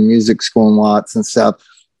doing a music school in Watts and stuff,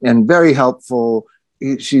 and very helpful.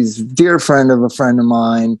 She's a dear friend of a friend of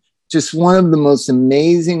mine, just one of the most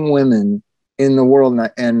amazing women in the world.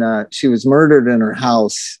 And she was murdered in her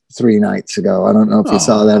house 3 nights ago. I don't know if you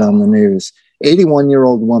saw that on the news.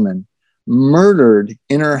 81-year-old woman murdered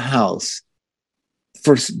in her house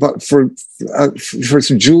for some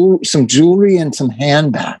jewelry and some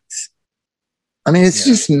handbags. I mean, it's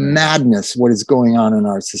just madness what is going on in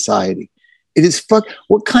our society. It is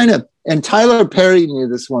what kind of, and Tyler Perry knew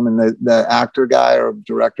this woman, the actor guy or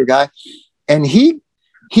director guy, and he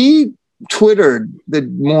Twittered the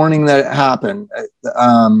morning that it happened.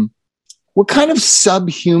 What kind of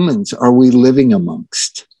subhumans are we living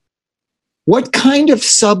amongst? What kind of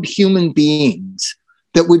subhuman beings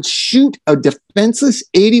that would shoot a defenseless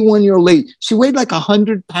 81-year-old lady? She weighed like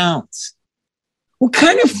 100 pounds. What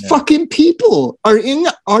kind of fucking people are in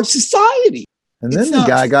our society? And then the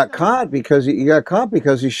guy got caught because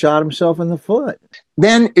he shot himself in the foot.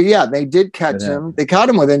 Then, they did catch him. They caught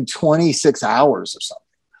him within 26 hours or something.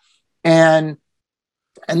 And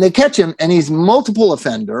they catch him, and he's multiple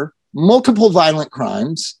offender, multiple violent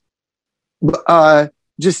crimes,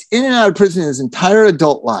 just in and out of prison his entire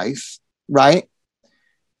adult life, right?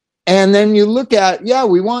 And then you look at,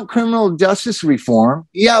 we want criminal justice reform.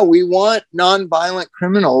 Yeah, we want nonviolent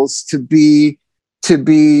criminals to be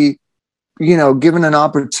given an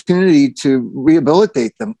opportunity to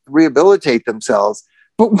rehabilitate themselves.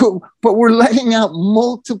 But we're letting out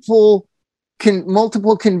multiple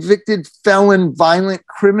convicted felon violent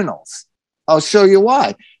criminals. I'll show you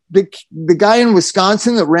why. The guy in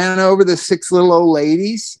Wisconsin that ran over the 6 little old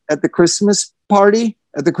ladies at the Christmas party,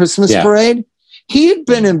 at the Christmas parade, he had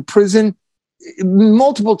been in prison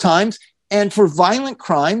multiple times and for violent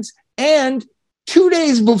crimes. And 2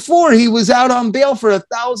 days before, he was out on bail for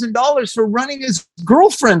 $1,000 for running his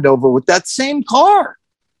girlfriend over with that same car.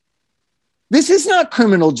 This is not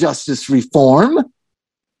criminal justice reform.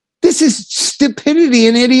 This is stupidity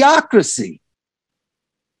and idiocracy.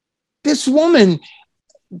 This woman,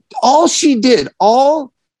 all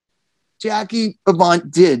Jackie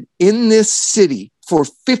Avant did in this city for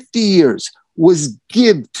 50 years was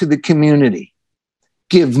give to the community.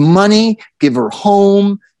 Give money, give her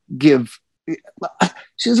home,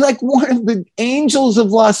 she's like one of the angels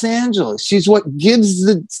of Los Angeles. She's what gives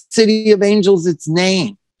the city of angels its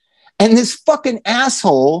name. And this fucking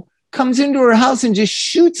asshole comes into her house and just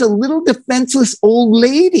shoots a little defenseless old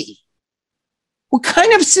lady. What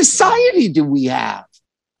kind of society do we have?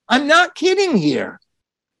 I'm not kidding here.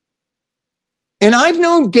 And I've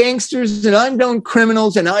known gangsters and I've known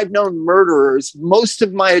criminals and I've known murderers most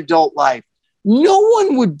of my adult life. No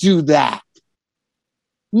one would do that.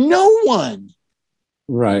 No one.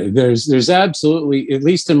 Right. There's absolutely, at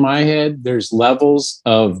least in my head, there's levels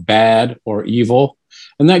of bad or evil.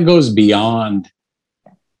 And that goes beyond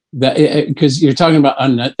that, because you're talking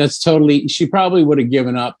about, that's totally, she probably would have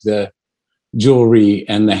given up the jewelry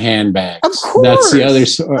and the handbags. Of course. That's the other,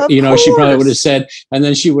 she probably would have said, and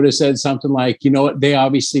then she would have said something like, you know what, they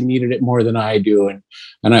obviously needed it more than I do.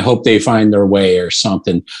 And I hope they find their way or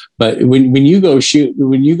something. But when you go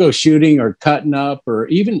shooting or cutting up, or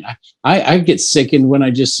even I get sickened when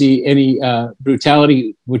I just see any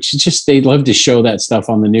brutality, which is just, they love to show that stuff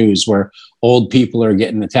on the news where old people are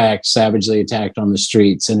getting savagely attacked on the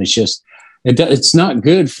streets. And it's just, it's not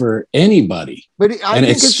good for anybody. But I think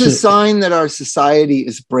it's a sign that our society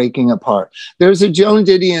is breaking apart. There's a Joan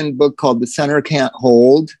Didion book called The Center Can't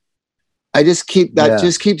Hold. Just keeps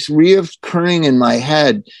reoccurring in my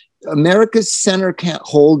head. America's center can't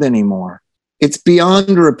hold anymore. It's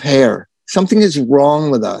beyond repair. Something is wrong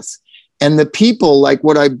with us. And the people, like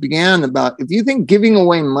what I began about, if you think giving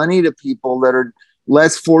away money to people that are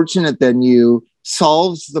less fortunate than you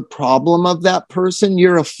solves the problem of that person,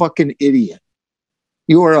 you're a fucking idiot.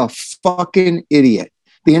 You are a fucking idiot.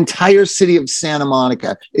 The entire city of Santa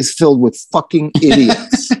Monica is filled with fucking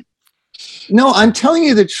idiots. No, I'm telling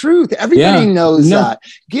you the truth. Everybody knows that.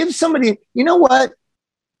 Give somebody, you know what?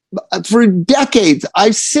 For decades,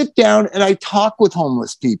 I sit down and I talk with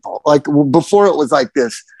homeless people. Like before it was like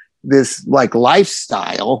this like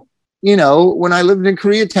lifestyle. You know, when I lived in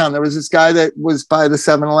Koreatown, there was this guy that was by the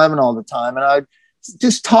 7-Eleven all the time. And I'd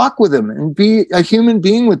just talk with him and be a human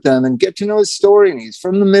being with them and get to know his story. And he's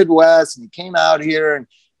from the Midwest and he came out here and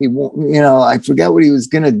he, you know, I forget what he was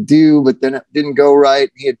going to do, but then it didn't go right.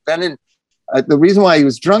 He had been in, the reason why he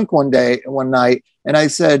was drunk one night. And I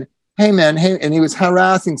said, hey man, hey, and he was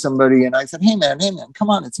harassing somebody. And I said, hey man, come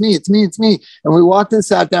on, it's me. And we walked and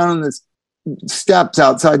sat down on the steps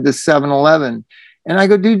outside the 7-Eleven. And I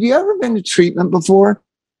go, dude, you ever been to treatment before?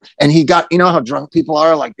 And he got, you know how drunk people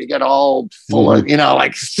are, like they get all full of, you know,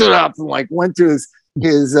 like stood up and like went to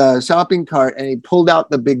his shopping cart and he pulled out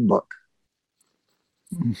the big book.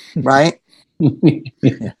 Right?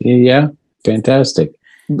 Yeah, fantastic.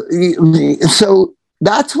 So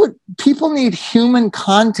that's what people need, human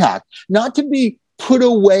contact, not to be put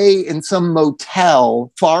away in some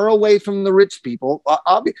motel far away from the rich people.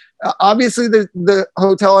 Obviously, the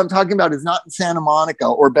hotel I'm talking about is not in Santa Monica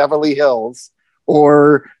or Beverly Hills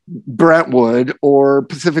or Brentwood or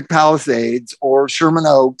Pacific Palisades or Sherman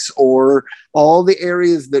Oaks or all the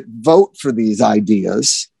areas that vote for these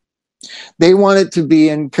ideas. They want it to be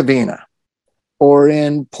in Covina or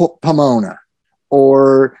in Pomona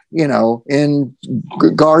or, you know, in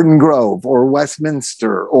Garden Grove or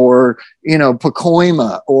Westminster or, you know,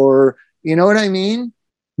 Pacoima or, you know what I mean?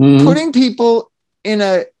 Mm-hmm. Putting people in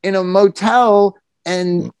a motel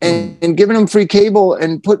and giving them free cable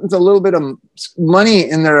and putting a little bit of money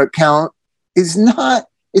in their account is not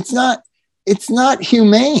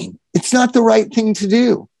humane. It's not the right thing to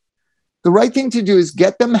do. The right thing to do is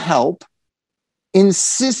get them help,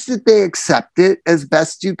 insist that they accept it as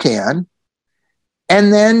best you can,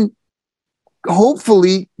 and then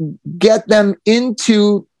hopefully get them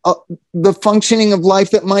into the functioning of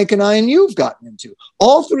life that Mike and I and you've gotten into.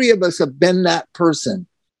 All three of us have been that person.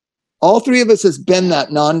 All three of us has been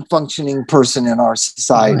that non-functioning person in our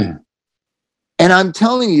society. Mm. And I'm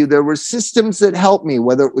telling you, there were systems that helped me,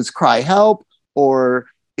 whether it was Cry Help or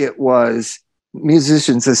it was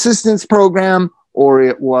Musicians Assistance Program or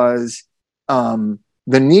it was the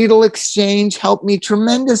Needle Exchange, helped me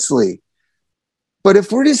tremendously. But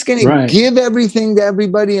if we're just going to give everything to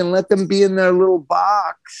everybody and let them be in their little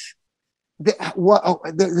box,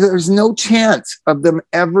 there's no chance of them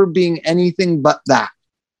ever being anything but that.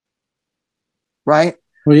 Right?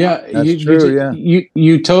 Well, yeah,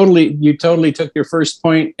 you totally took your first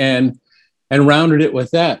point and rounded it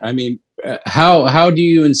with that. I mean, how do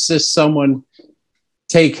you insist someone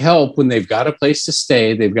take help when they've got a place to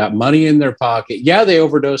stay, they've got money in their pocket? Yeah, they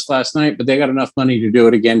overdosed last night, but they got enough money to do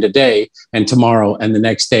it again today and tomorrow and the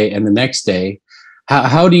next day and the next day.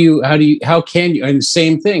 How can you? And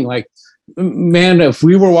same thing, like, man, if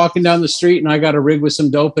we were walking down the street and I got a rig with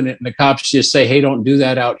some dope in it and the cops just say, hey, don't do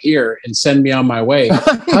that out here and send me on my way,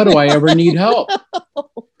 how do I ever need help?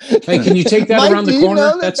 Hey, can you take that Mike, around the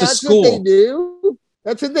corner? That's a school. What they do?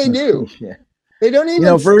 That's what they do. Yeah. They don't even,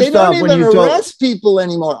 arrest people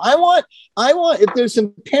anymore. I want, if there's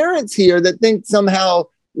some parents here that think somehow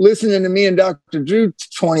listening to me and Dr. Drew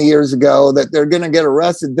 20 years ago that they're going to get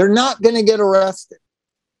arrested, they're not going to get arrested.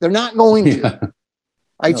 They're not going to. Yeah.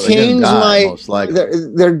 I changed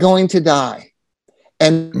they're going to die.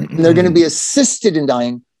 And they're going to be assisted in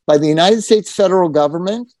dying by the United States federal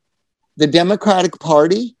government, the Democratic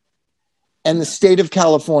Party, and the state of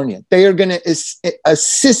California. They are going to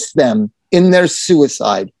assist them in their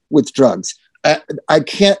suicide with drugs.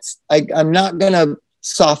 I'm not going to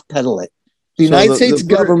soft pedal it. The United States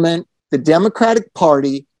government, the Democratic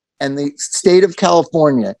Party, and the state of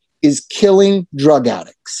California is killing drug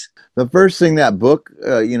addicts. The first thing that book,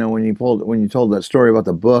 when you told that story about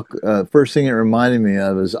the book, first thing it reminded me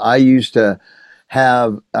of is I used to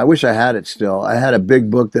have, I wish I had it still. I had a big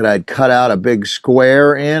book that I'd cut out a big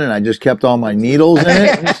square in, and I just kept all my needles in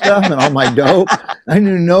it and stuff and all my dope. I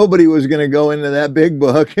knew nobody was going to go into that big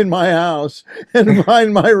book in my house and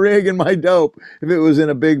find my rig and my dope if it was in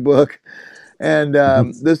a big book. And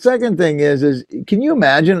the second thing is can you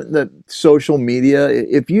imagine that social media,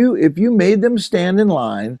 if you made them stand in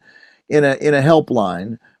line in a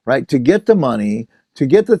helpline, right, to get the money to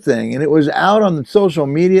get the thing, and it was out on the social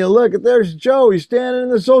media. Look, there's Joe. He's standing in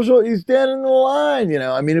the line.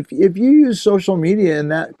 I mean, if you use social media in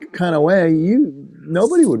that kind of way,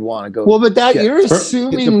 nobody would want to go. Well, but you're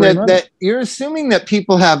assuming that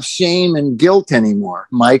people have shame and guilt anymore,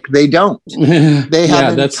 Mike. They don't. They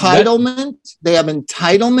have entitlement. They have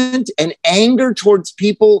entitlement and anger towards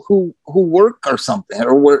people who work or something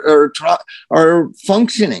or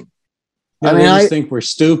functioning. No, they just think we're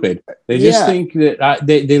stupid. They just think that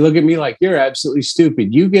they look at me like, you're absolutely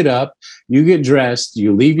stupid. You get up, you get dressed,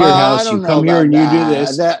 you leave your house, you come here and you do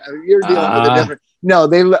this. You're dealing with a different. No,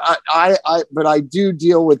 but I do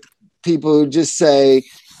deal with people who just say,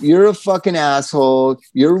 you're a fucking asshole.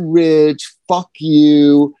 You're rich. Fuck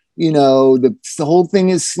you. The whole thing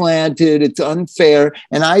is slanted. It's unfair.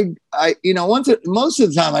 And most of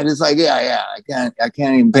the time I just like, I can't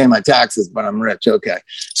even pay my taxes, but I'm rich. Okay.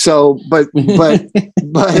 So, but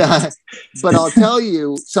I'll tell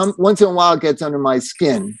you, once in a while it gets under my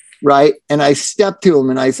skin. Right. And I step to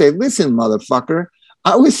him and I say, listen, motherfucker,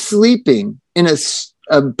 I was sleeping in a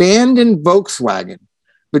abandoned Volkswagen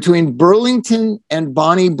between Burlington and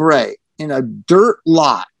Bonnie Bray in a dirt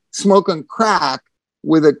lot, smoking crack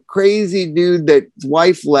with a crazy dude that his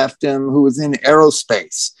wife left him who was in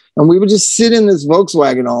aerospace. And we would just sit in this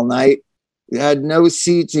Volkswagen all night. We had no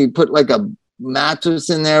seats. He put like a mattress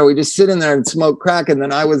in there. We just sit in there and smoke crack. And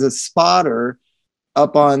then I was a spotter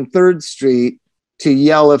up on 3rd Street to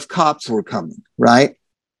yell if cops were coming, right?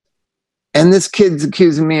 And this kid's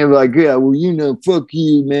accusing me of like, fuck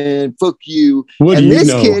you, man, fuck you.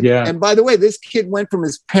 And by the way, this kid went from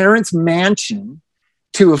his parents' mansion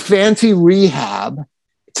to a fancy rehab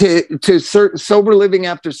to sober living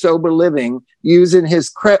after sober living, using his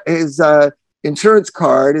insurance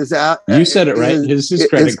card. You said it right. His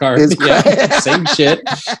credit card. Same shit.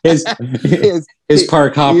 His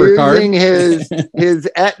Park Hopper card. Using his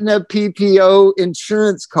Aetna PPO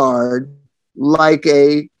insurance card like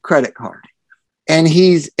a credit card. And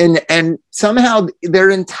and somehow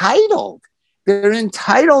they're entitled. They're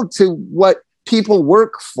entitled to what people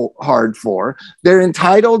work hard for. They're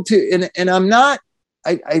entitled to, and I'm not,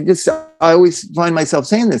 I always find myself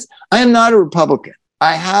saying this. I am not a Republican.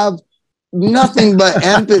 I have nothing but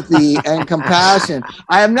empathy and compassion.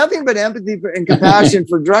 I have nothing but empathy and compassion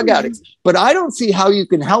for drug addicts, but I don't see how you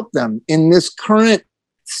can help them in this current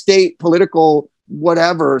state, political,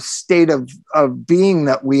 whatever state of being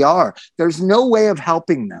that we are. There's no way of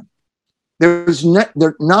helping them.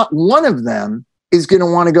 Not one of them is going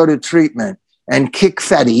to want to go to treatment and kick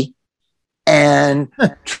Fetty and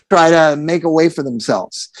try to make a way for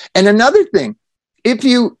themselves. And another thing, if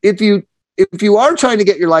you are trying to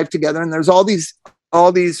get your life together, and there's all these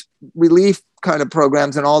relief kind of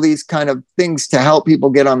programs and all these kind of things to help people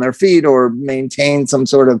get on their feet or maintain some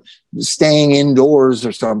sort of staying indoors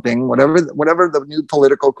or something, whatever the new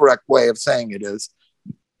political correct way of saying it is.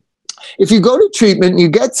 If you go to treatment and you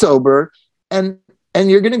get sober and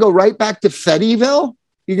you're going to go right back to Fettyville,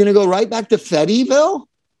 you're going to go right back to Fettyville.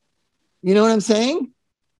 You know what I'm saying?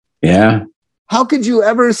 Yeah. How could you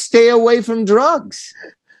ever stay away from drugs?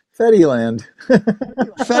 Fettyland.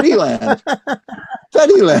 Fettyland.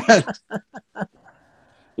 Fettyland.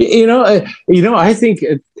 I think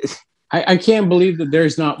I can't believe that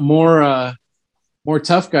there's not more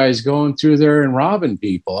tough guys going through there and robbing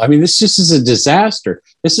people. I mean, this just is a disaster.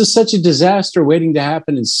 This is such a disaster waiting to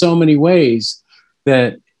happen in so many ways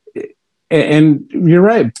that, and you're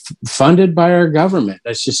right, funded by our government.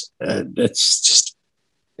 That's just, it's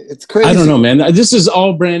crazy. I don't know, man. This is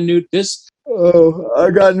all brand new. Oh, I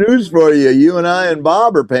got news for you. You and I and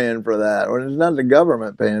Bob are paying for that. Or it's not the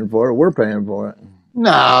government paying for it. We're paying for it.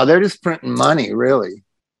 No, they're just printing money, really.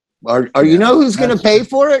 You know who's going to pay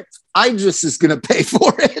for it? Idris is going to pay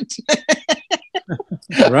for it.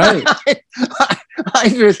 Right.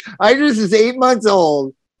 Idris is 8 months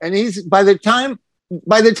old, and he's by the time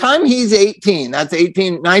he's 18, that's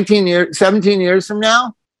 19 years, 17 years from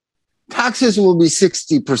now, taxes will be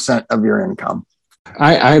 60% of your income.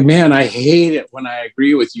 I hate it when I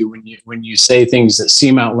agree with you when you say things that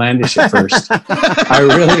seem outlandish at first.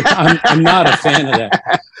 I'm not a fan of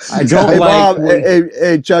that. I don't hey, like. Bob,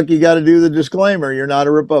 hey, Chuck, you got to do the disclaimer. You're not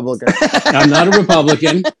a Republican. I'm not a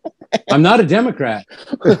Republican. I'm not a Democrat.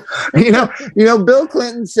 Bill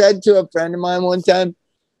Clinton said to a friend of mine one time.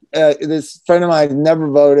 This friend of mine never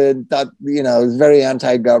voted. Thought was very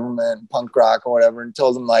anti-government, punk rock or whatever, and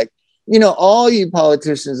told him like, all you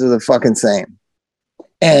politicians are the fucking same.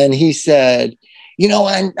 And he said,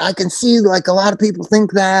 I can see like a lot of people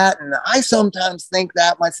think that, and I sometimes think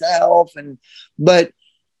that myself. But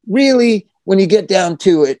really, when you get down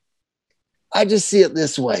to it, I just see it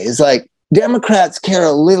this way. It's like Democrats care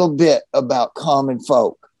a little bit about common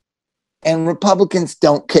folk, and Republicans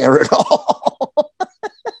don't care at all.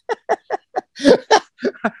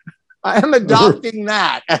 I am adopting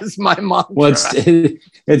that as my mantra. Well,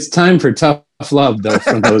 it's time for tough love, though,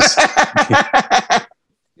 from those.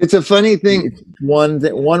 It's a funny thing. One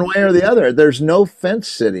way or the other. There's no fence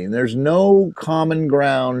sitting. There's no common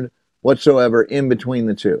ground whatsoever in between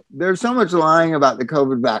the two. There's so much lying about the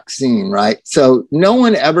COVID vaccine, right? So no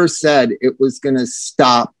one ever said it was going to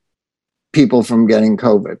stop people from getting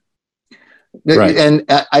COVID. Right. And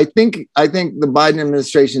I think the Biden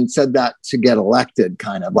administration said that to get elected,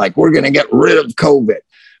 kind of like, we're going to get rid of COVID.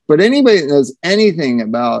 But anybody that knows anything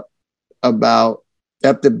about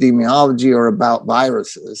epidemiology or about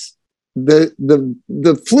viruses,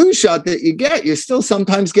 the flu shot that you still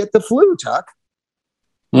sometimes get the flu, Chuck.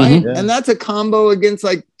 Right? Mm-hmm. Yeah. And that's a combo against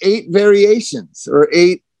like 8 variations or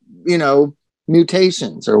 8,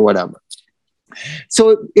 mutations or whatever.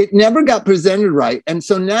 So it never got presented right. And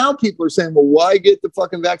so now people are saying, well, why get the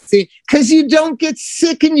fucking vaccine? Because you don't get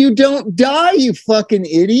sick and you don't die, you fucking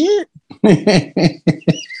idiot.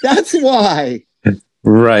 That's why.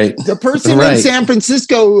 Right. The person in San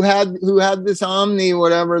Francisco who had this Omni,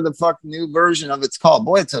 whatever the fuck new version of it's called.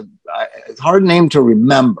 Boy, it's a hard name to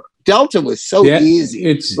remember. Delta was so easy.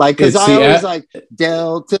 It's like, because I always like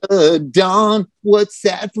Delta Dawn. What's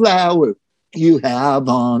that flower you have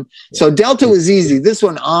on? So Delta was easy. This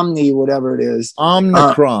one, Omni, whatever it is,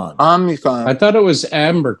 Omicron. Omicron. I thought it was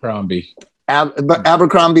Abercrombie.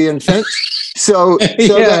 Abercrombie and Finch. So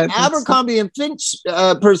the Abercrombie and Finch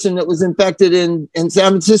person that was infected in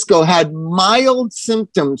San Francisco had mild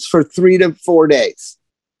symptoms for 3 to 4 days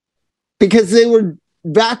because they were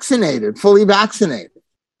vaccinated, fully vaccinated.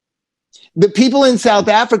 The people in South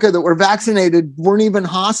Africa that were vaccinated weren't even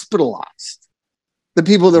hospitalized. The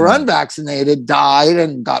people that were unvaccinated died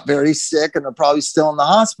and got very sick and are probably still in the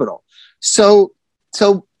hospital. So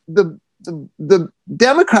the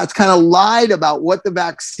Democrats kind of lied about what the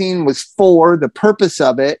vaccine was for, the purpose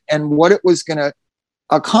of it, and what it was going to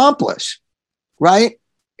accomplish, right?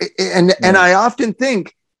 And I often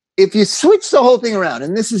think if you switch the whole thing around,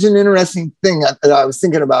 and this is an interesting thing that I was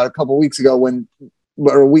thinking about a week ago when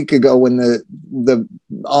the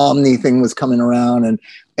Omni thing was coming around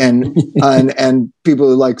and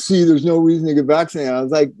people are like, see, there's no reason to get vaccinated. I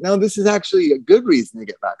was like, no, this is actually a good reason to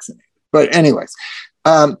get vaccinated. But anyways,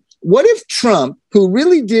 what if Trump, who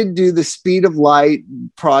really did do the speed of light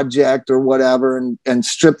project or whatever and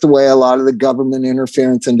stripped away a lot of the government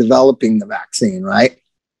interference in developing the vaccine, right?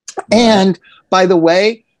 And by the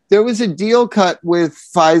way, there was a deal cut with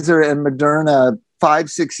Pfizer and Moderna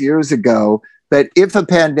 5-6 years ago that if a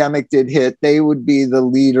pandemic did hit, they would be the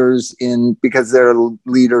leaders because they're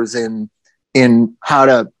leaders in how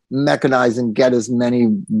to mechanize and get as many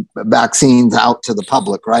vaccines out to the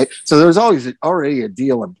public, right? So there's already a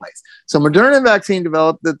deal in place. So Moderna vaccine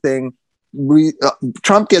developed the thing.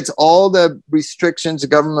 Trump gets all the restrictions, the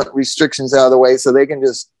government restrictions out of the way so they can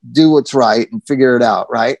just do what's right and figure it out,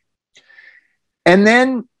 right? And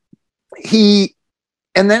then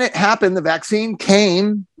it happened. The vaccine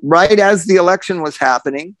came right as the election was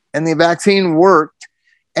happening, and the vaccine worked.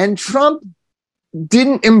 And Trump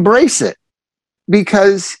didn't embrace it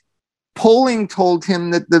because polling told him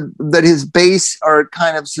that his base are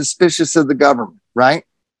kind of suspicious of the government, right?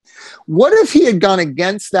 What if he had gone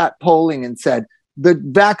against that polling and said, the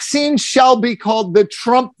vaccine shall be called the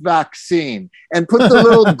Trump vaccine, and put the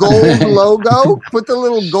little gold logo,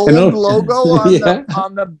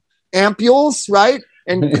 on the ampules, right?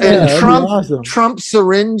 And Trump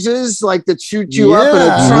syringes like to shoot you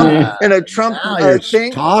up in a Trump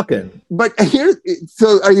thing. Talking. But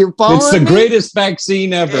so are you following? It's the greatest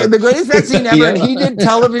vaccine ever. The greatest vaccine ever. And he did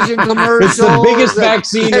television commercials. It's the biggest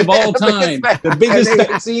vaccine of all time. The biggest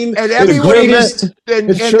vaccine. And the greatest.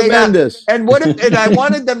 It's tremendous. And what if? And I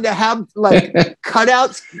wanted them to have like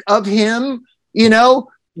cutouts of him,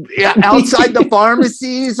 outside the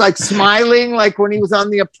pharmacies, like smiling, like when he was on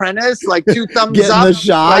The Apprentice, like 2 thumbs up, the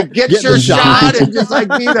shot, like get your shot, and just like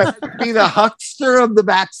be the huckster of the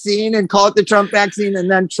vaccine and call it the Trump vaccine. And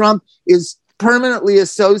then Trump is permanently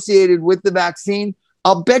associated with the vaccine.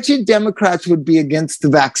 I'll bet you Democrats would be against the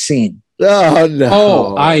vaccine. Oh, no.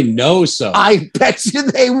 Oh, I know so. I bet you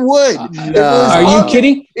they would. Are you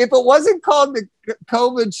kidding? If it wasn't called the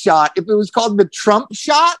COVID shot, if it was called the Trump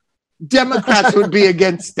shot, Democrats would be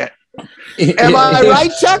against it. Am I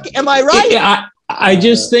right, Chuck? Am I right? I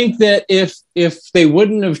just think that if they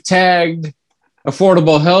wouldn't have tagged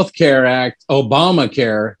Affordable Health Care Act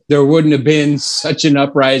Obamacare, there wouldn't have been such an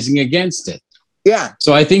uprising against it. Yeah.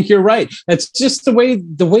 So I think you're right. That's just the way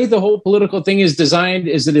the whole political thing is designed,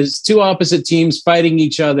 is it is two opposite teams fighting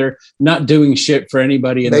each other, not doing shit for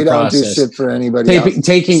anybody in the process. They don't do shit for anybody else.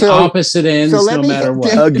 Taking opposite ends no matter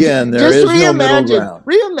what. Again, there is no middle ground.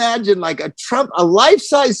 Reimagine like a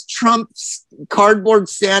life-size Trump cardboard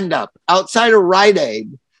stand-up outside of Rite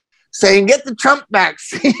Aid saying, get the Trump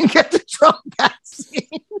vaccine, get the Trump vaccine.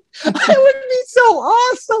 That would be so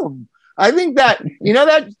awesome. I think that,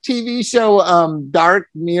 that TV show, Dark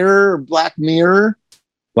Mirror, Black Mirror,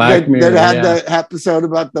 that had the episode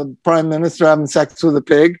about the prime minister having sex with a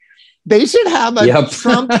pig. They should have a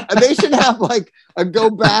Trump, they should have like a go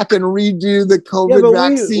back and redo the COVID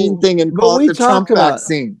vaccine thing and call it the Trump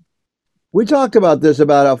vaccine. We talked about this,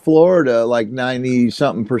 about how Florida, like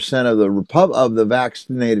 90-something% of the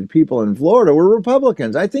vaccinated people in Florida were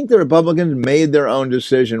Republicans. I think the Republicans made their own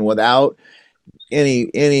decision without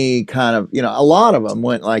any kind of, a lot of them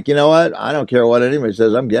went like, you know what? I don't care what anybody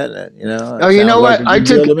says. I'm getting it. Oh, you know what? I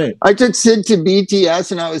took Sid to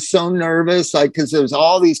BTS and I was so nervous, like, because there's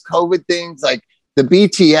all these COVID things, like the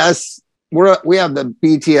BTS. We have the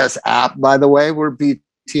BTS app, by the way. We're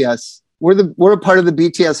BTS. We're a part of the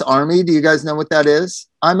BTS Army. Do you guys know what that is?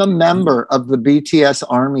 I'm a member of the BTS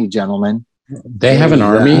Army, gentlemen. They have an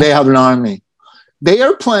army? They have an army. They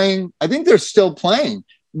are playing. I think they're still playing.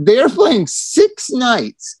 They're playing 6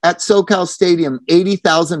 nights at SoCal Stadium,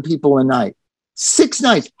 80,000 people a night. 6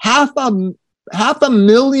 nights. Half a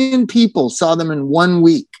million people saw them in 1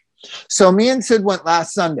 week. So me and Sid went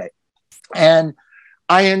last Sunday. And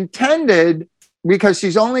I intended, because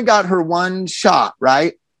she's only got her 1 shot,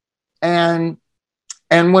 right? And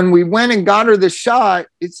when we went and got her the shot,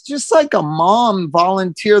 it's just like a mom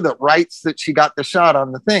volunteer that writes that she got the shot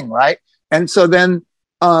on the thing, right? And so then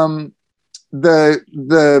got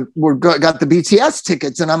the BTS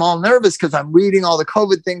tickets, and I'm all nervous because I'm reading all the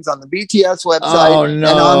COVID things on the BTS website. Oh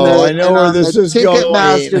no, I know where this is going.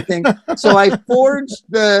 Ticketmaster thing. So I forged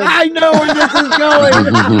the. I know where this is going.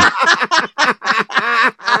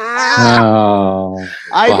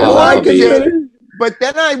 I get it. But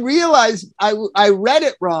then I realized I read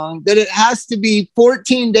it wrong, that it has to be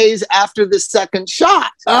 14 days after the second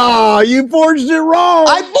shot. Oh, you forged it wrong.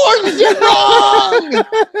 I forged it wrong.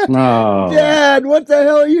 Oh. Dad, what the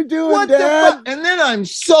hell are you doing, Dad? And then I'm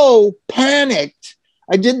so panicked.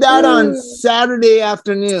 I did that on Saturday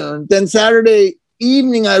afternoon. Then Saturday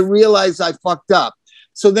evening, I realized I fucked up.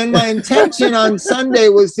 So then my intention on Sunday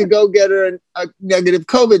was to go get her a negative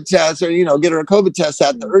COVID test, or, get her a COVID test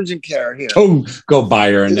at the urgent care here. Oh, go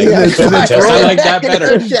buy her a negative COVID test. I like that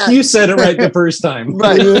better. You said it right the first time.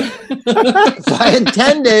 Right. So I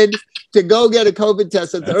intended to go get a COVID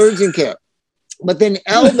test at the urgent care. But then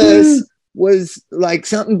Elvis was like,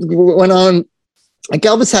 something went on. Like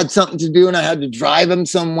Elvis had something to do and I had to drive him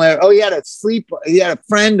somewhere. Oh, he had a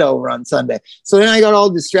friend over on Sunday. So then I got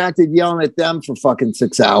all distracted yelling at them for fucking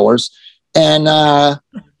 6 hours. And then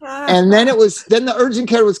then the urgent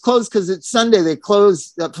care was closed because it's Sunday. They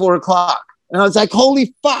closed at 4:00. And I was like,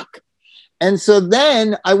 holy fuck. And so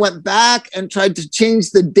then I went back and tried to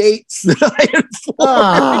change the dates that I had forged.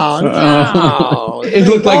 Oh, no. It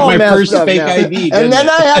looked like my first fake ID. And then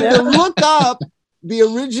I had to look up. The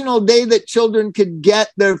original day that children could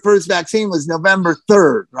get their first vaccine was November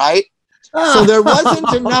 3rd, right? So there wasn't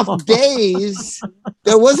enough days.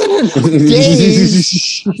 There wasn't enough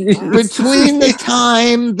days between the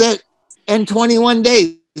time and 21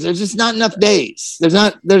 days. There's just not enough days.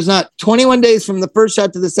 There's not 21 days from the first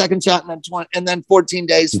shot to the second shot, and then 14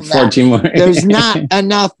 days from that. 14 more. There's not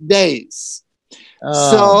enough days.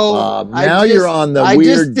 So now you're on the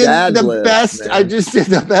weird dad list. I just did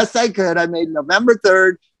the best I could. I made November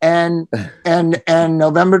 3rd and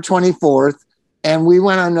November 24th, and we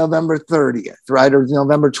went on November 30th, right, or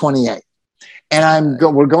November 28th. And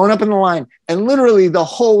we're going up in the line, and literally the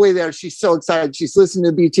whole way there, she's so excited. She's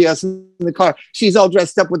listening to BTS in the car. She's all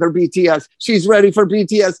dressed up with her BTS. She's ready for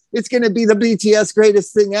BTS. It's going to be the BTS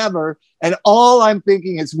greatest thing ever. And all I'm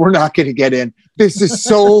thinking is, we're not going to get in. This is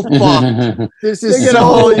so fucked. This is going to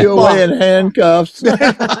hold you away in handcuffs.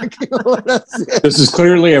 This is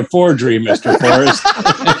clearly a forgery, Mr. Forrest.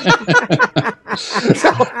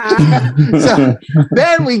 So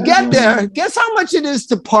then we get there. Guess how much it is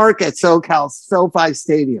to park at SoFi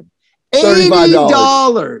Stadium?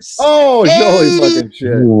 $80. Oh, holy fucking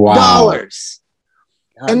shit! Wow.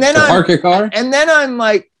 And then park a car. And then I'm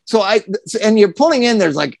like, and you're pulling in.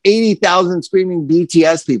 There's like 80,000 screaming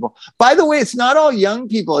BTS people. By the way, it's not all young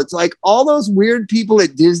people. It's like all those weird people at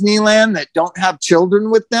Disneyland that don't have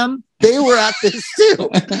children with them. They were at this too.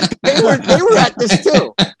 They were at this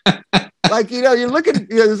too. Like, you know, you look at,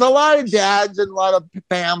 you know, there's a lot of dads and a lot of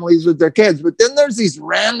families with their kids, but then there's these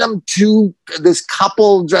random this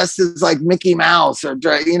couple dressed as like Mickey Mouse or,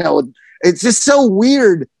 you know, it's just so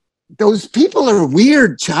weird. Those people are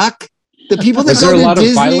weird, Chuck. The people that go to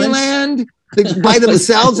Disneyland by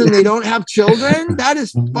themselves and they don't have children, that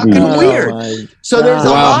is fucking weird. So there's a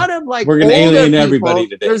lot of like, we're going to alienate everybody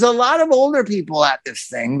today. There's a lot of older people at this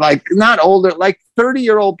thing, like not older, like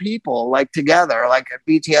 30-year-old people, like together, like a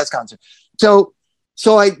BTS concert. So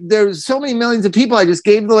there's so many millions of people. I just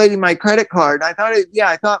gave the lady my credit card. I thought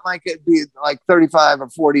I thought like it'd be like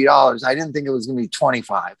 $35 or $40. I didn't think it was going to be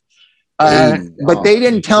 $25. But they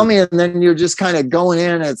didn't tell me, and then you're just kind of going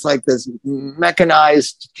in. It's like this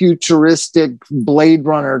mechanized, futuristic Blade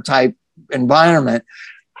Runner type environment.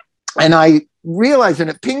 And I realized, and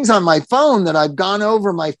it pings on my phone that I've gone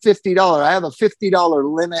over my $50. I have a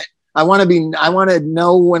 $50 limit. I want to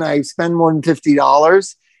know when I spend more than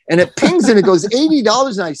 $50. And it pings and it goes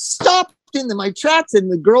 $80. And I stopped into my tracks,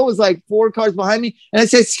 and the girl was like 4 cars behind me. And I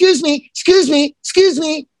said, excuse me.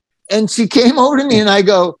 And she came over to me and I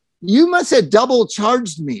go, you must have double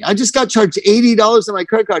charged me. I just got charged $80 on my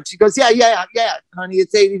credit card. She goes, yeah, honey,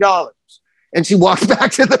 it's $80. And she walked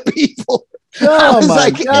back to the people. I was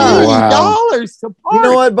like, $80 to park. You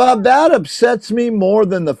know what, Bob? That upsets me more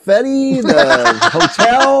than the Fetty, the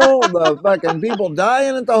hotel, the fucking people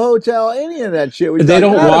dying at the hotel, any of that shit. They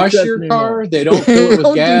don't wash your car. They don't fill it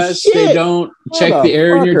with gas. They don't check the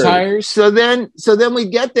air in your tires. So then we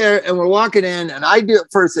get there and we're walking in, and I do it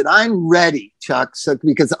first, and I'm ready, Chuck,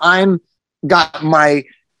 because I'm got my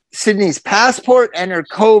Sydney's passport and her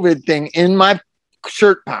COVID thing in my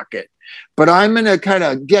shirt pocket. But I'm going to kind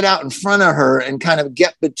of get out in front of her and kind of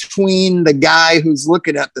get between the guy who's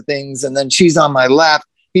looking at the things. And then she's on my left,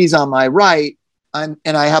 he's on my right. And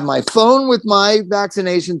I have my phone with my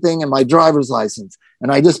vaccination thing and my driver's license.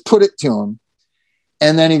 And I just put it to him.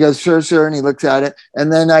 And then he goes, sure. And he looks at it.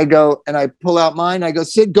 And then I go and I pull out mine. I go,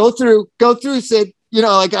 Sid, go through, Sid. You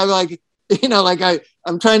know, like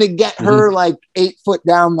I'm trying to get her like 8 foot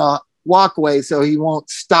down the walkway so he won't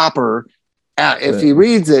stop her. If he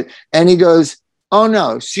reads it, and he goes, oh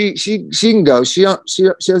no, she can go. She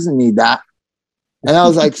doesn't need that. And I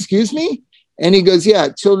was like, excuse me? And he goes, yeah,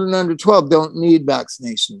 children under 12 don't need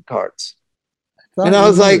vaccination cards. And I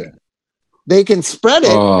was like, they can spread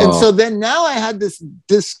it. And so then now I had this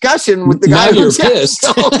discussion with the guy who's pissed.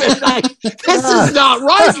 Like, this is not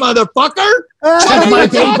right, motherfucker. Check my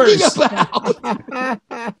papers.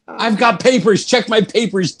 I've got papers. Check my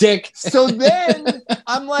papers, dick. So then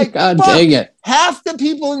I'm like, God dang it. Half the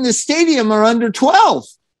people in the stadium are under 12.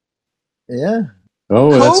 Yeah.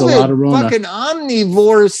 Oh, that's a lot of Rona. Fucking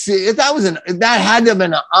omnivores. That had to have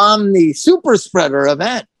been an omni super spreader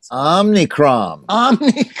event. Omnicron.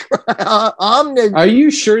 Are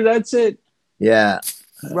you sure that's it? Yeah.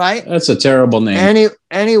 Right? That's a terrible name.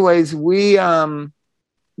 Anyways, we had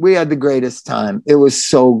the greatest time. It was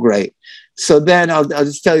so great. So then I'll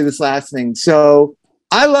just tell you this last thing. So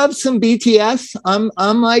I love some BTS.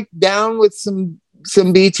 I'm like down with some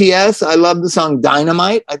BTS. I love the song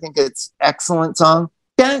Dynamite. I think it's an excellent song.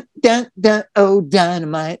 Dun, dun, dun, oh,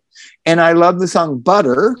 Dynamite. And I love the song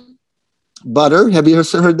Butter. Have you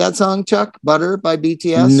heard that song, Chuck? Butter by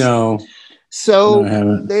BTS? No. So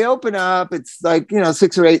they open up, it's like,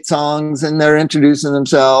 6 or 8 songs, and they're introducing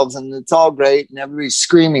themselves, and it's all great, and everybody's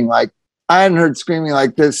screaming. Like, I hadn't heard screaming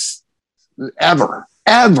like this ever.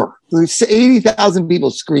 There's 80,000 people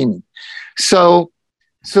screaming. So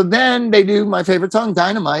then they do my favorite song,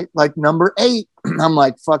 Dynamite, like number 8. I'm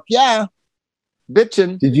like, fuck yeah.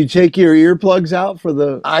 Bitchin'. Did you take your earplugs out for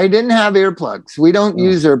the? I didn't have earplugs. We don't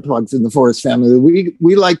use earplugs in the Forrest family.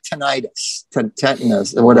 We like tinnitus,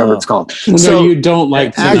 tetanus, or whatever it's called. No, so you don't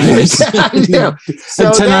like tinnitus.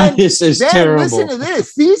 So tinnitus is terrible. Listen to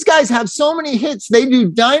this. These guys have so many hits. They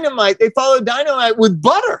do Dynamite. They follow Dynamite with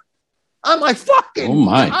Butter. I'm like, fucking. Oh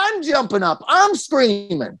my! I'm jumping up. I'm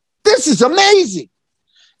screaming. This is amazing.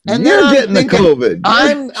 And you're getting the COVID.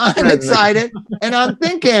 I'm excited, and I'm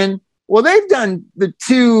thinking. Well, they've done the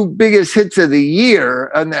 2 biggest hits of the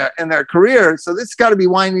year in their career, so this has got to be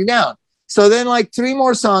winding down. So then, like 3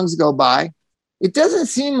 more songs go by. It doesn't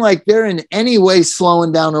seem like they're in any way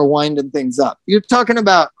slowing down or winding things up. You're talking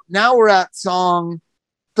about now we're at song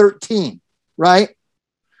 13, right?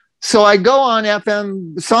 So I go on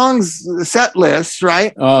FM songs set list,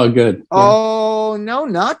 right? Oh, good. Yeah. Oh no,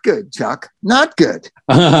 not good, Chuck. Not good.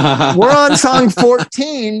 We're on song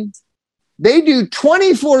 14. They do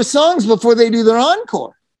 24 songs before they do their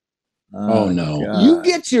encore. Oh, no. God. You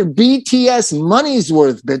get your BTS money's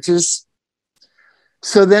worth, bitches.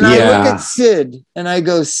 So then I look at Sid and I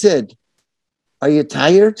go, Sid, are you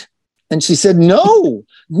tired? And she said, no.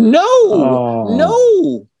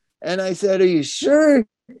 And I said, are you sure?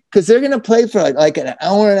 Because they're going to play for like an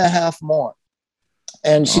hour and a half more.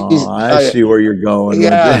 And I see where you're going.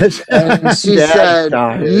 Yeah. And she said,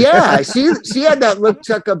 yeah, she had that look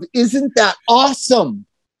of, isn't that awesome?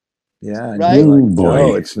 Yeah. Right.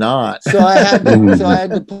 No, it's not. So I had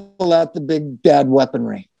to pull out the big bad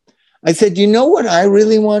weaponry. I said, you know what I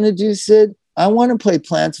really want to do, Sid? I want to play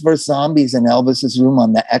Plants vs. Zombies in Elvis's room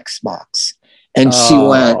on the Xbox. And she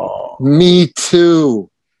went, me too.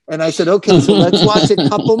 And I said, okay, so let's watch a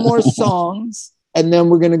couple more songs. And then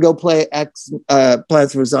we're going to go play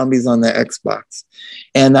Plants vs. Zombies on the Xbox.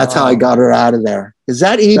 And that's how I got her out of there. Is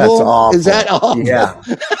that evil? That's awful. Is that awful? Yeah.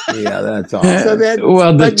 Yeah, that's awful. So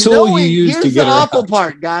the tool you used to get her awful out.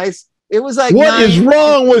 part, guys. It was like, what is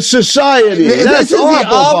wrong with society? This is the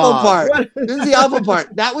awful part. This is the awful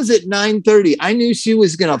part. That was at 9:30. I knew she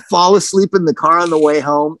was going to fall asleep in the car on the way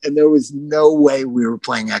home, and there was no way we were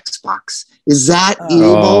playing Xbox. Is that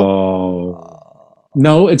evil?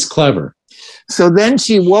 No, it's clever. So then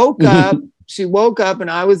she woke up. She woke up,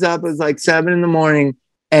 and I was up. It was like 7 a.m,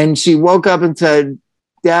 and she woke up and said,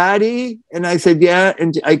 "Daddy," and I said, "Yeah."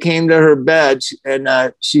 And I came to her bed, and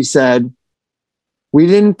she said, "We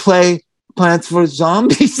didn't play Plants vs.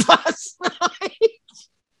 Zombies last night."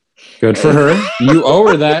 Good for her. You owe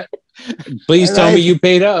her that. Please tell me you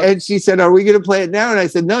paid up. And she said, "Are we going to play it now?" And I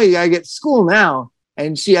said, "No, you got to get to school now."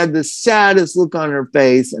 And she had the saddest look on her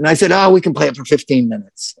face. And I said, "Oh, we can play it for 15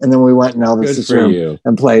 minutes. And then we went in Elvis's room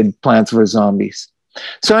and played Plants vs. Zombies.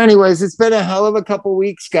 So anyways, it's been a hell of a couple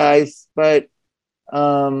weeks, guys. But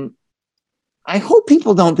I hope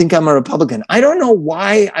people don't think I'm a Republican. I don't know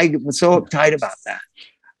why I'm so uptight about that.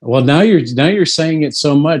 Well, now you're saying it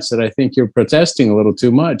so much that I think you're protesting a little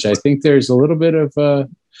too much. I think there's a little bit of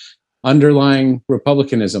underlying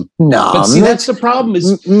Republicanism. No, but see, that's the problem.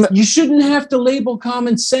 Is you shouldn't have to label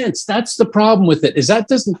common sense. That's the problem with it.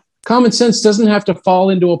 Common sense doesn't have to fall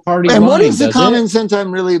into a party line. And what is the common sense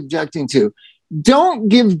I'm really objecting to? Don't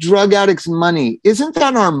give drug addicts money. Isn't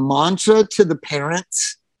that our mantra to the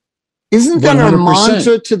parents? Isn't that 100%. Our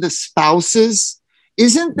mantra to the spouses?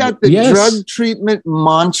 Isn't that the drug treatment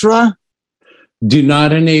mantra? Do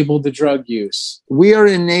not enable the drug use. We are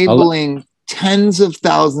enabling tens of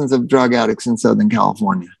thousands of drug addicts in Southern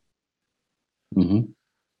California. Mm-hmm.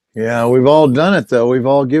 Yeah, we've all done it, though. We've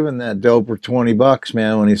all given that doper $20,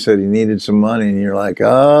 man, when he said he needed some money. And you're like,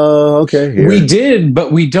 oh, okay. Here. We did,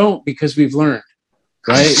 but we don't because we've learned.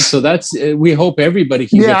 Right. So that's, we hope everybody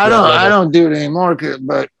can. Yeah, I don't do it anymore,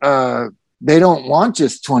 but they don't want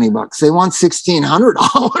just $20. They want $1,600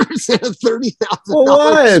 and a $30,000. Well,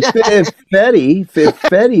 why? If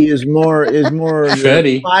Fetty is more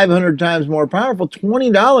Fetty. 500 times more powerful,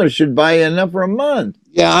 $20 should buy you enough for a month.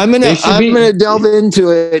 Yeah, I'm gonna delve into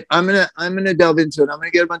it. I'm gonna delve into it. I'm gonna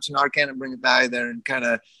get a bunch of Narcan and bring it by there and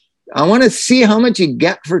I want to see how much you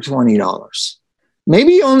get for $20.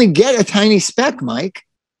 Maybe you only get a tiny speck, Mike.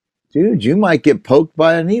 Dude, you might get poked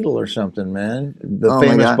by a needle or something, man. The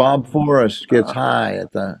famous Bob Forrest gets high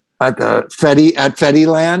at the Fetty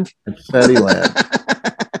Land. At Fetty Land.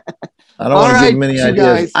 I don't want to give many ideas.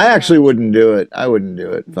 Guys. I actually wouldn't do it. I wouldn't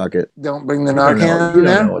do it. Fuck it. Don't bring the Narcan in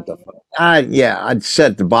there. What the fuck. I'd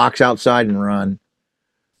set the box outside and run.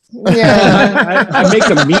 Yeah, I make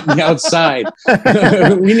a meeting outside.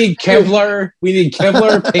 We need Kevlar. We need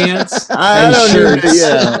Kevlar pants and shirts.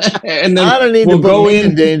 And then I don't need to go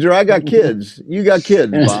in danger. I got kids. You got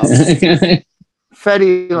kids, Bob.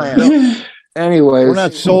 Fetty Land. Anyways, we're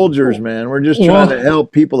not soldiers, man. We're just trying to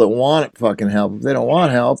help people that want fucking help. If they don't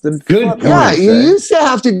want help, then good. Yeah, you used to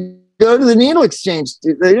have to go to the needle exchange.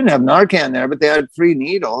 They didn't have Narcan there, but they had free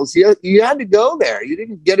needles. You had to go there. You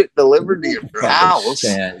didn't get it delivered to your house.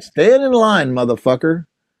 Staying in line, motherfucker.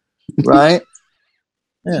 Right?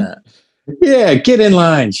 Yeah. Yeah, get in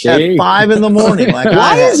line, Shay. At 5 a.m. Like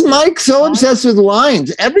why is Mike so obsessed with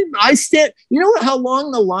lines? You know how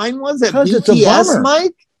long the line was at BTS,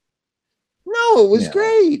 Mike? No, it was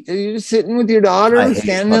great. You're just sitting with your daughter,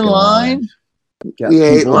 standing in line. We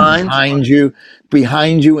hate lines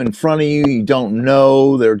behind you, in front of you. You don't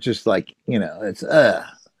know. They're just like, it's horrible.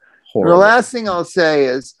 The last thing I'll say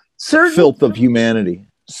is filth of humanity.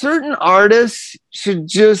 Certain artists should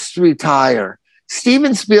just retire.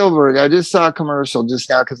 Steven Spielberg. I just saw a commercial just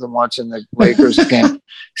now because I'm watching the Lakers game.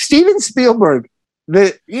 Steven Spielberg.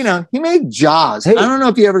 He made Jaws. Hey. I don't know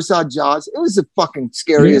if you ever saw Jaws. It was the fucking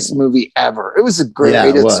scariest movie ever. It was the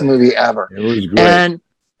greatest movie ever. It was great.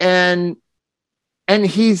 And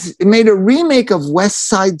he's made a remake of West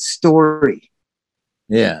Side Story.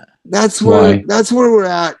 Yeah, that's where we're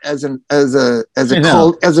at as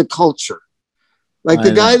a culture. Like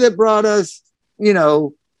the guy that brought us, you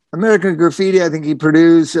know, American Graffiti, I think he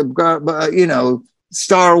produced, you know,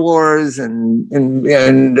 Star Wars and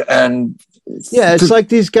yeah, it's like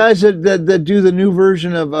these guys that do the new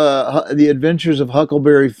version of The Adventures of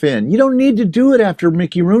Huckleberry Finn. You don't need to do it after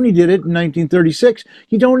Mickey Rooney did it in 1936.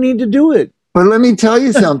 You don't need to do it. But let me tell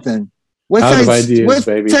you something. West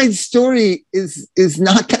Side Story is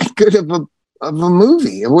not that good of a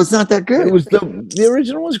movie. It was not that good. It was the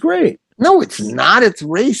original was great. No, it's not. It's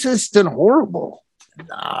racist and horrible.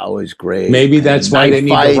 No, it was great. Maybe that's why they need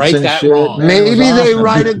to right that wrong. Maybe they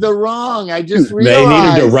righted the wrong. I just realized. They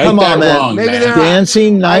needed to right that wrong. Maybe man.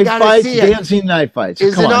 Dancing knife fights. Dancing knife fights.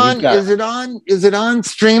 Is it on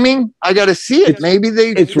streaming? I got to see it.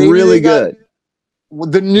 It's really good.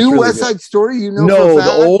 The new West Side Story, you know? No,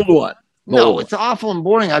 the old one. No, it's awful and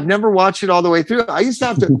boring. I've never watched it all the way through. I used to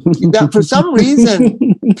have to. For some reason,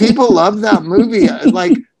 people love that movie.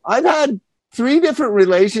 Like I've had 3 different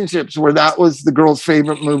relationships where that was the girl's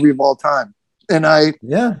favorite movie of all time, and I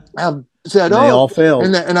have said, they all failed,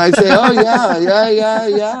 and I say, oh yeah,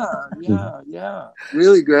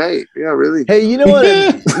 really great, really. Hey, you know what?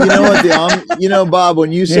 Bob,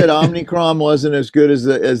 when you said Omicron wasn't as good as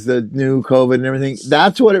the new COVID and everything,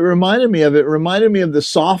 that's what it reminded me of. It reminded me of the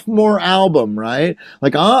sophomore album, right?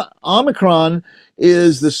 Like Omicron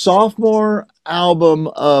is the sophomore album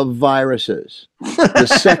of viruses. The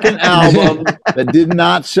second album that did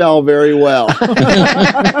not sell very well.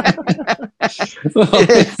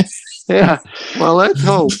 Yeah. Well, let's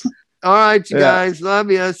hope. All right, you guys. Love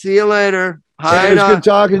you. See you later. It was good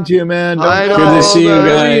talking to you, man. Good to see you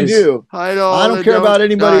guys. I don't care about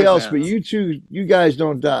anybody else, but you guys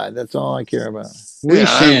don't die. That's all I care about. We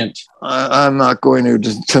shan't. I'm not going to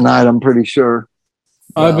tonight, I'm pretty sure.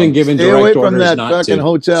 I've been given direct orders away from that not fucking to,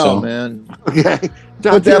 hotel, man. Okay.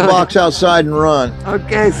 Put that box outside and run.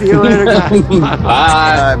 Okay, see you later, guys.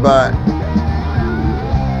 Bye. Bye.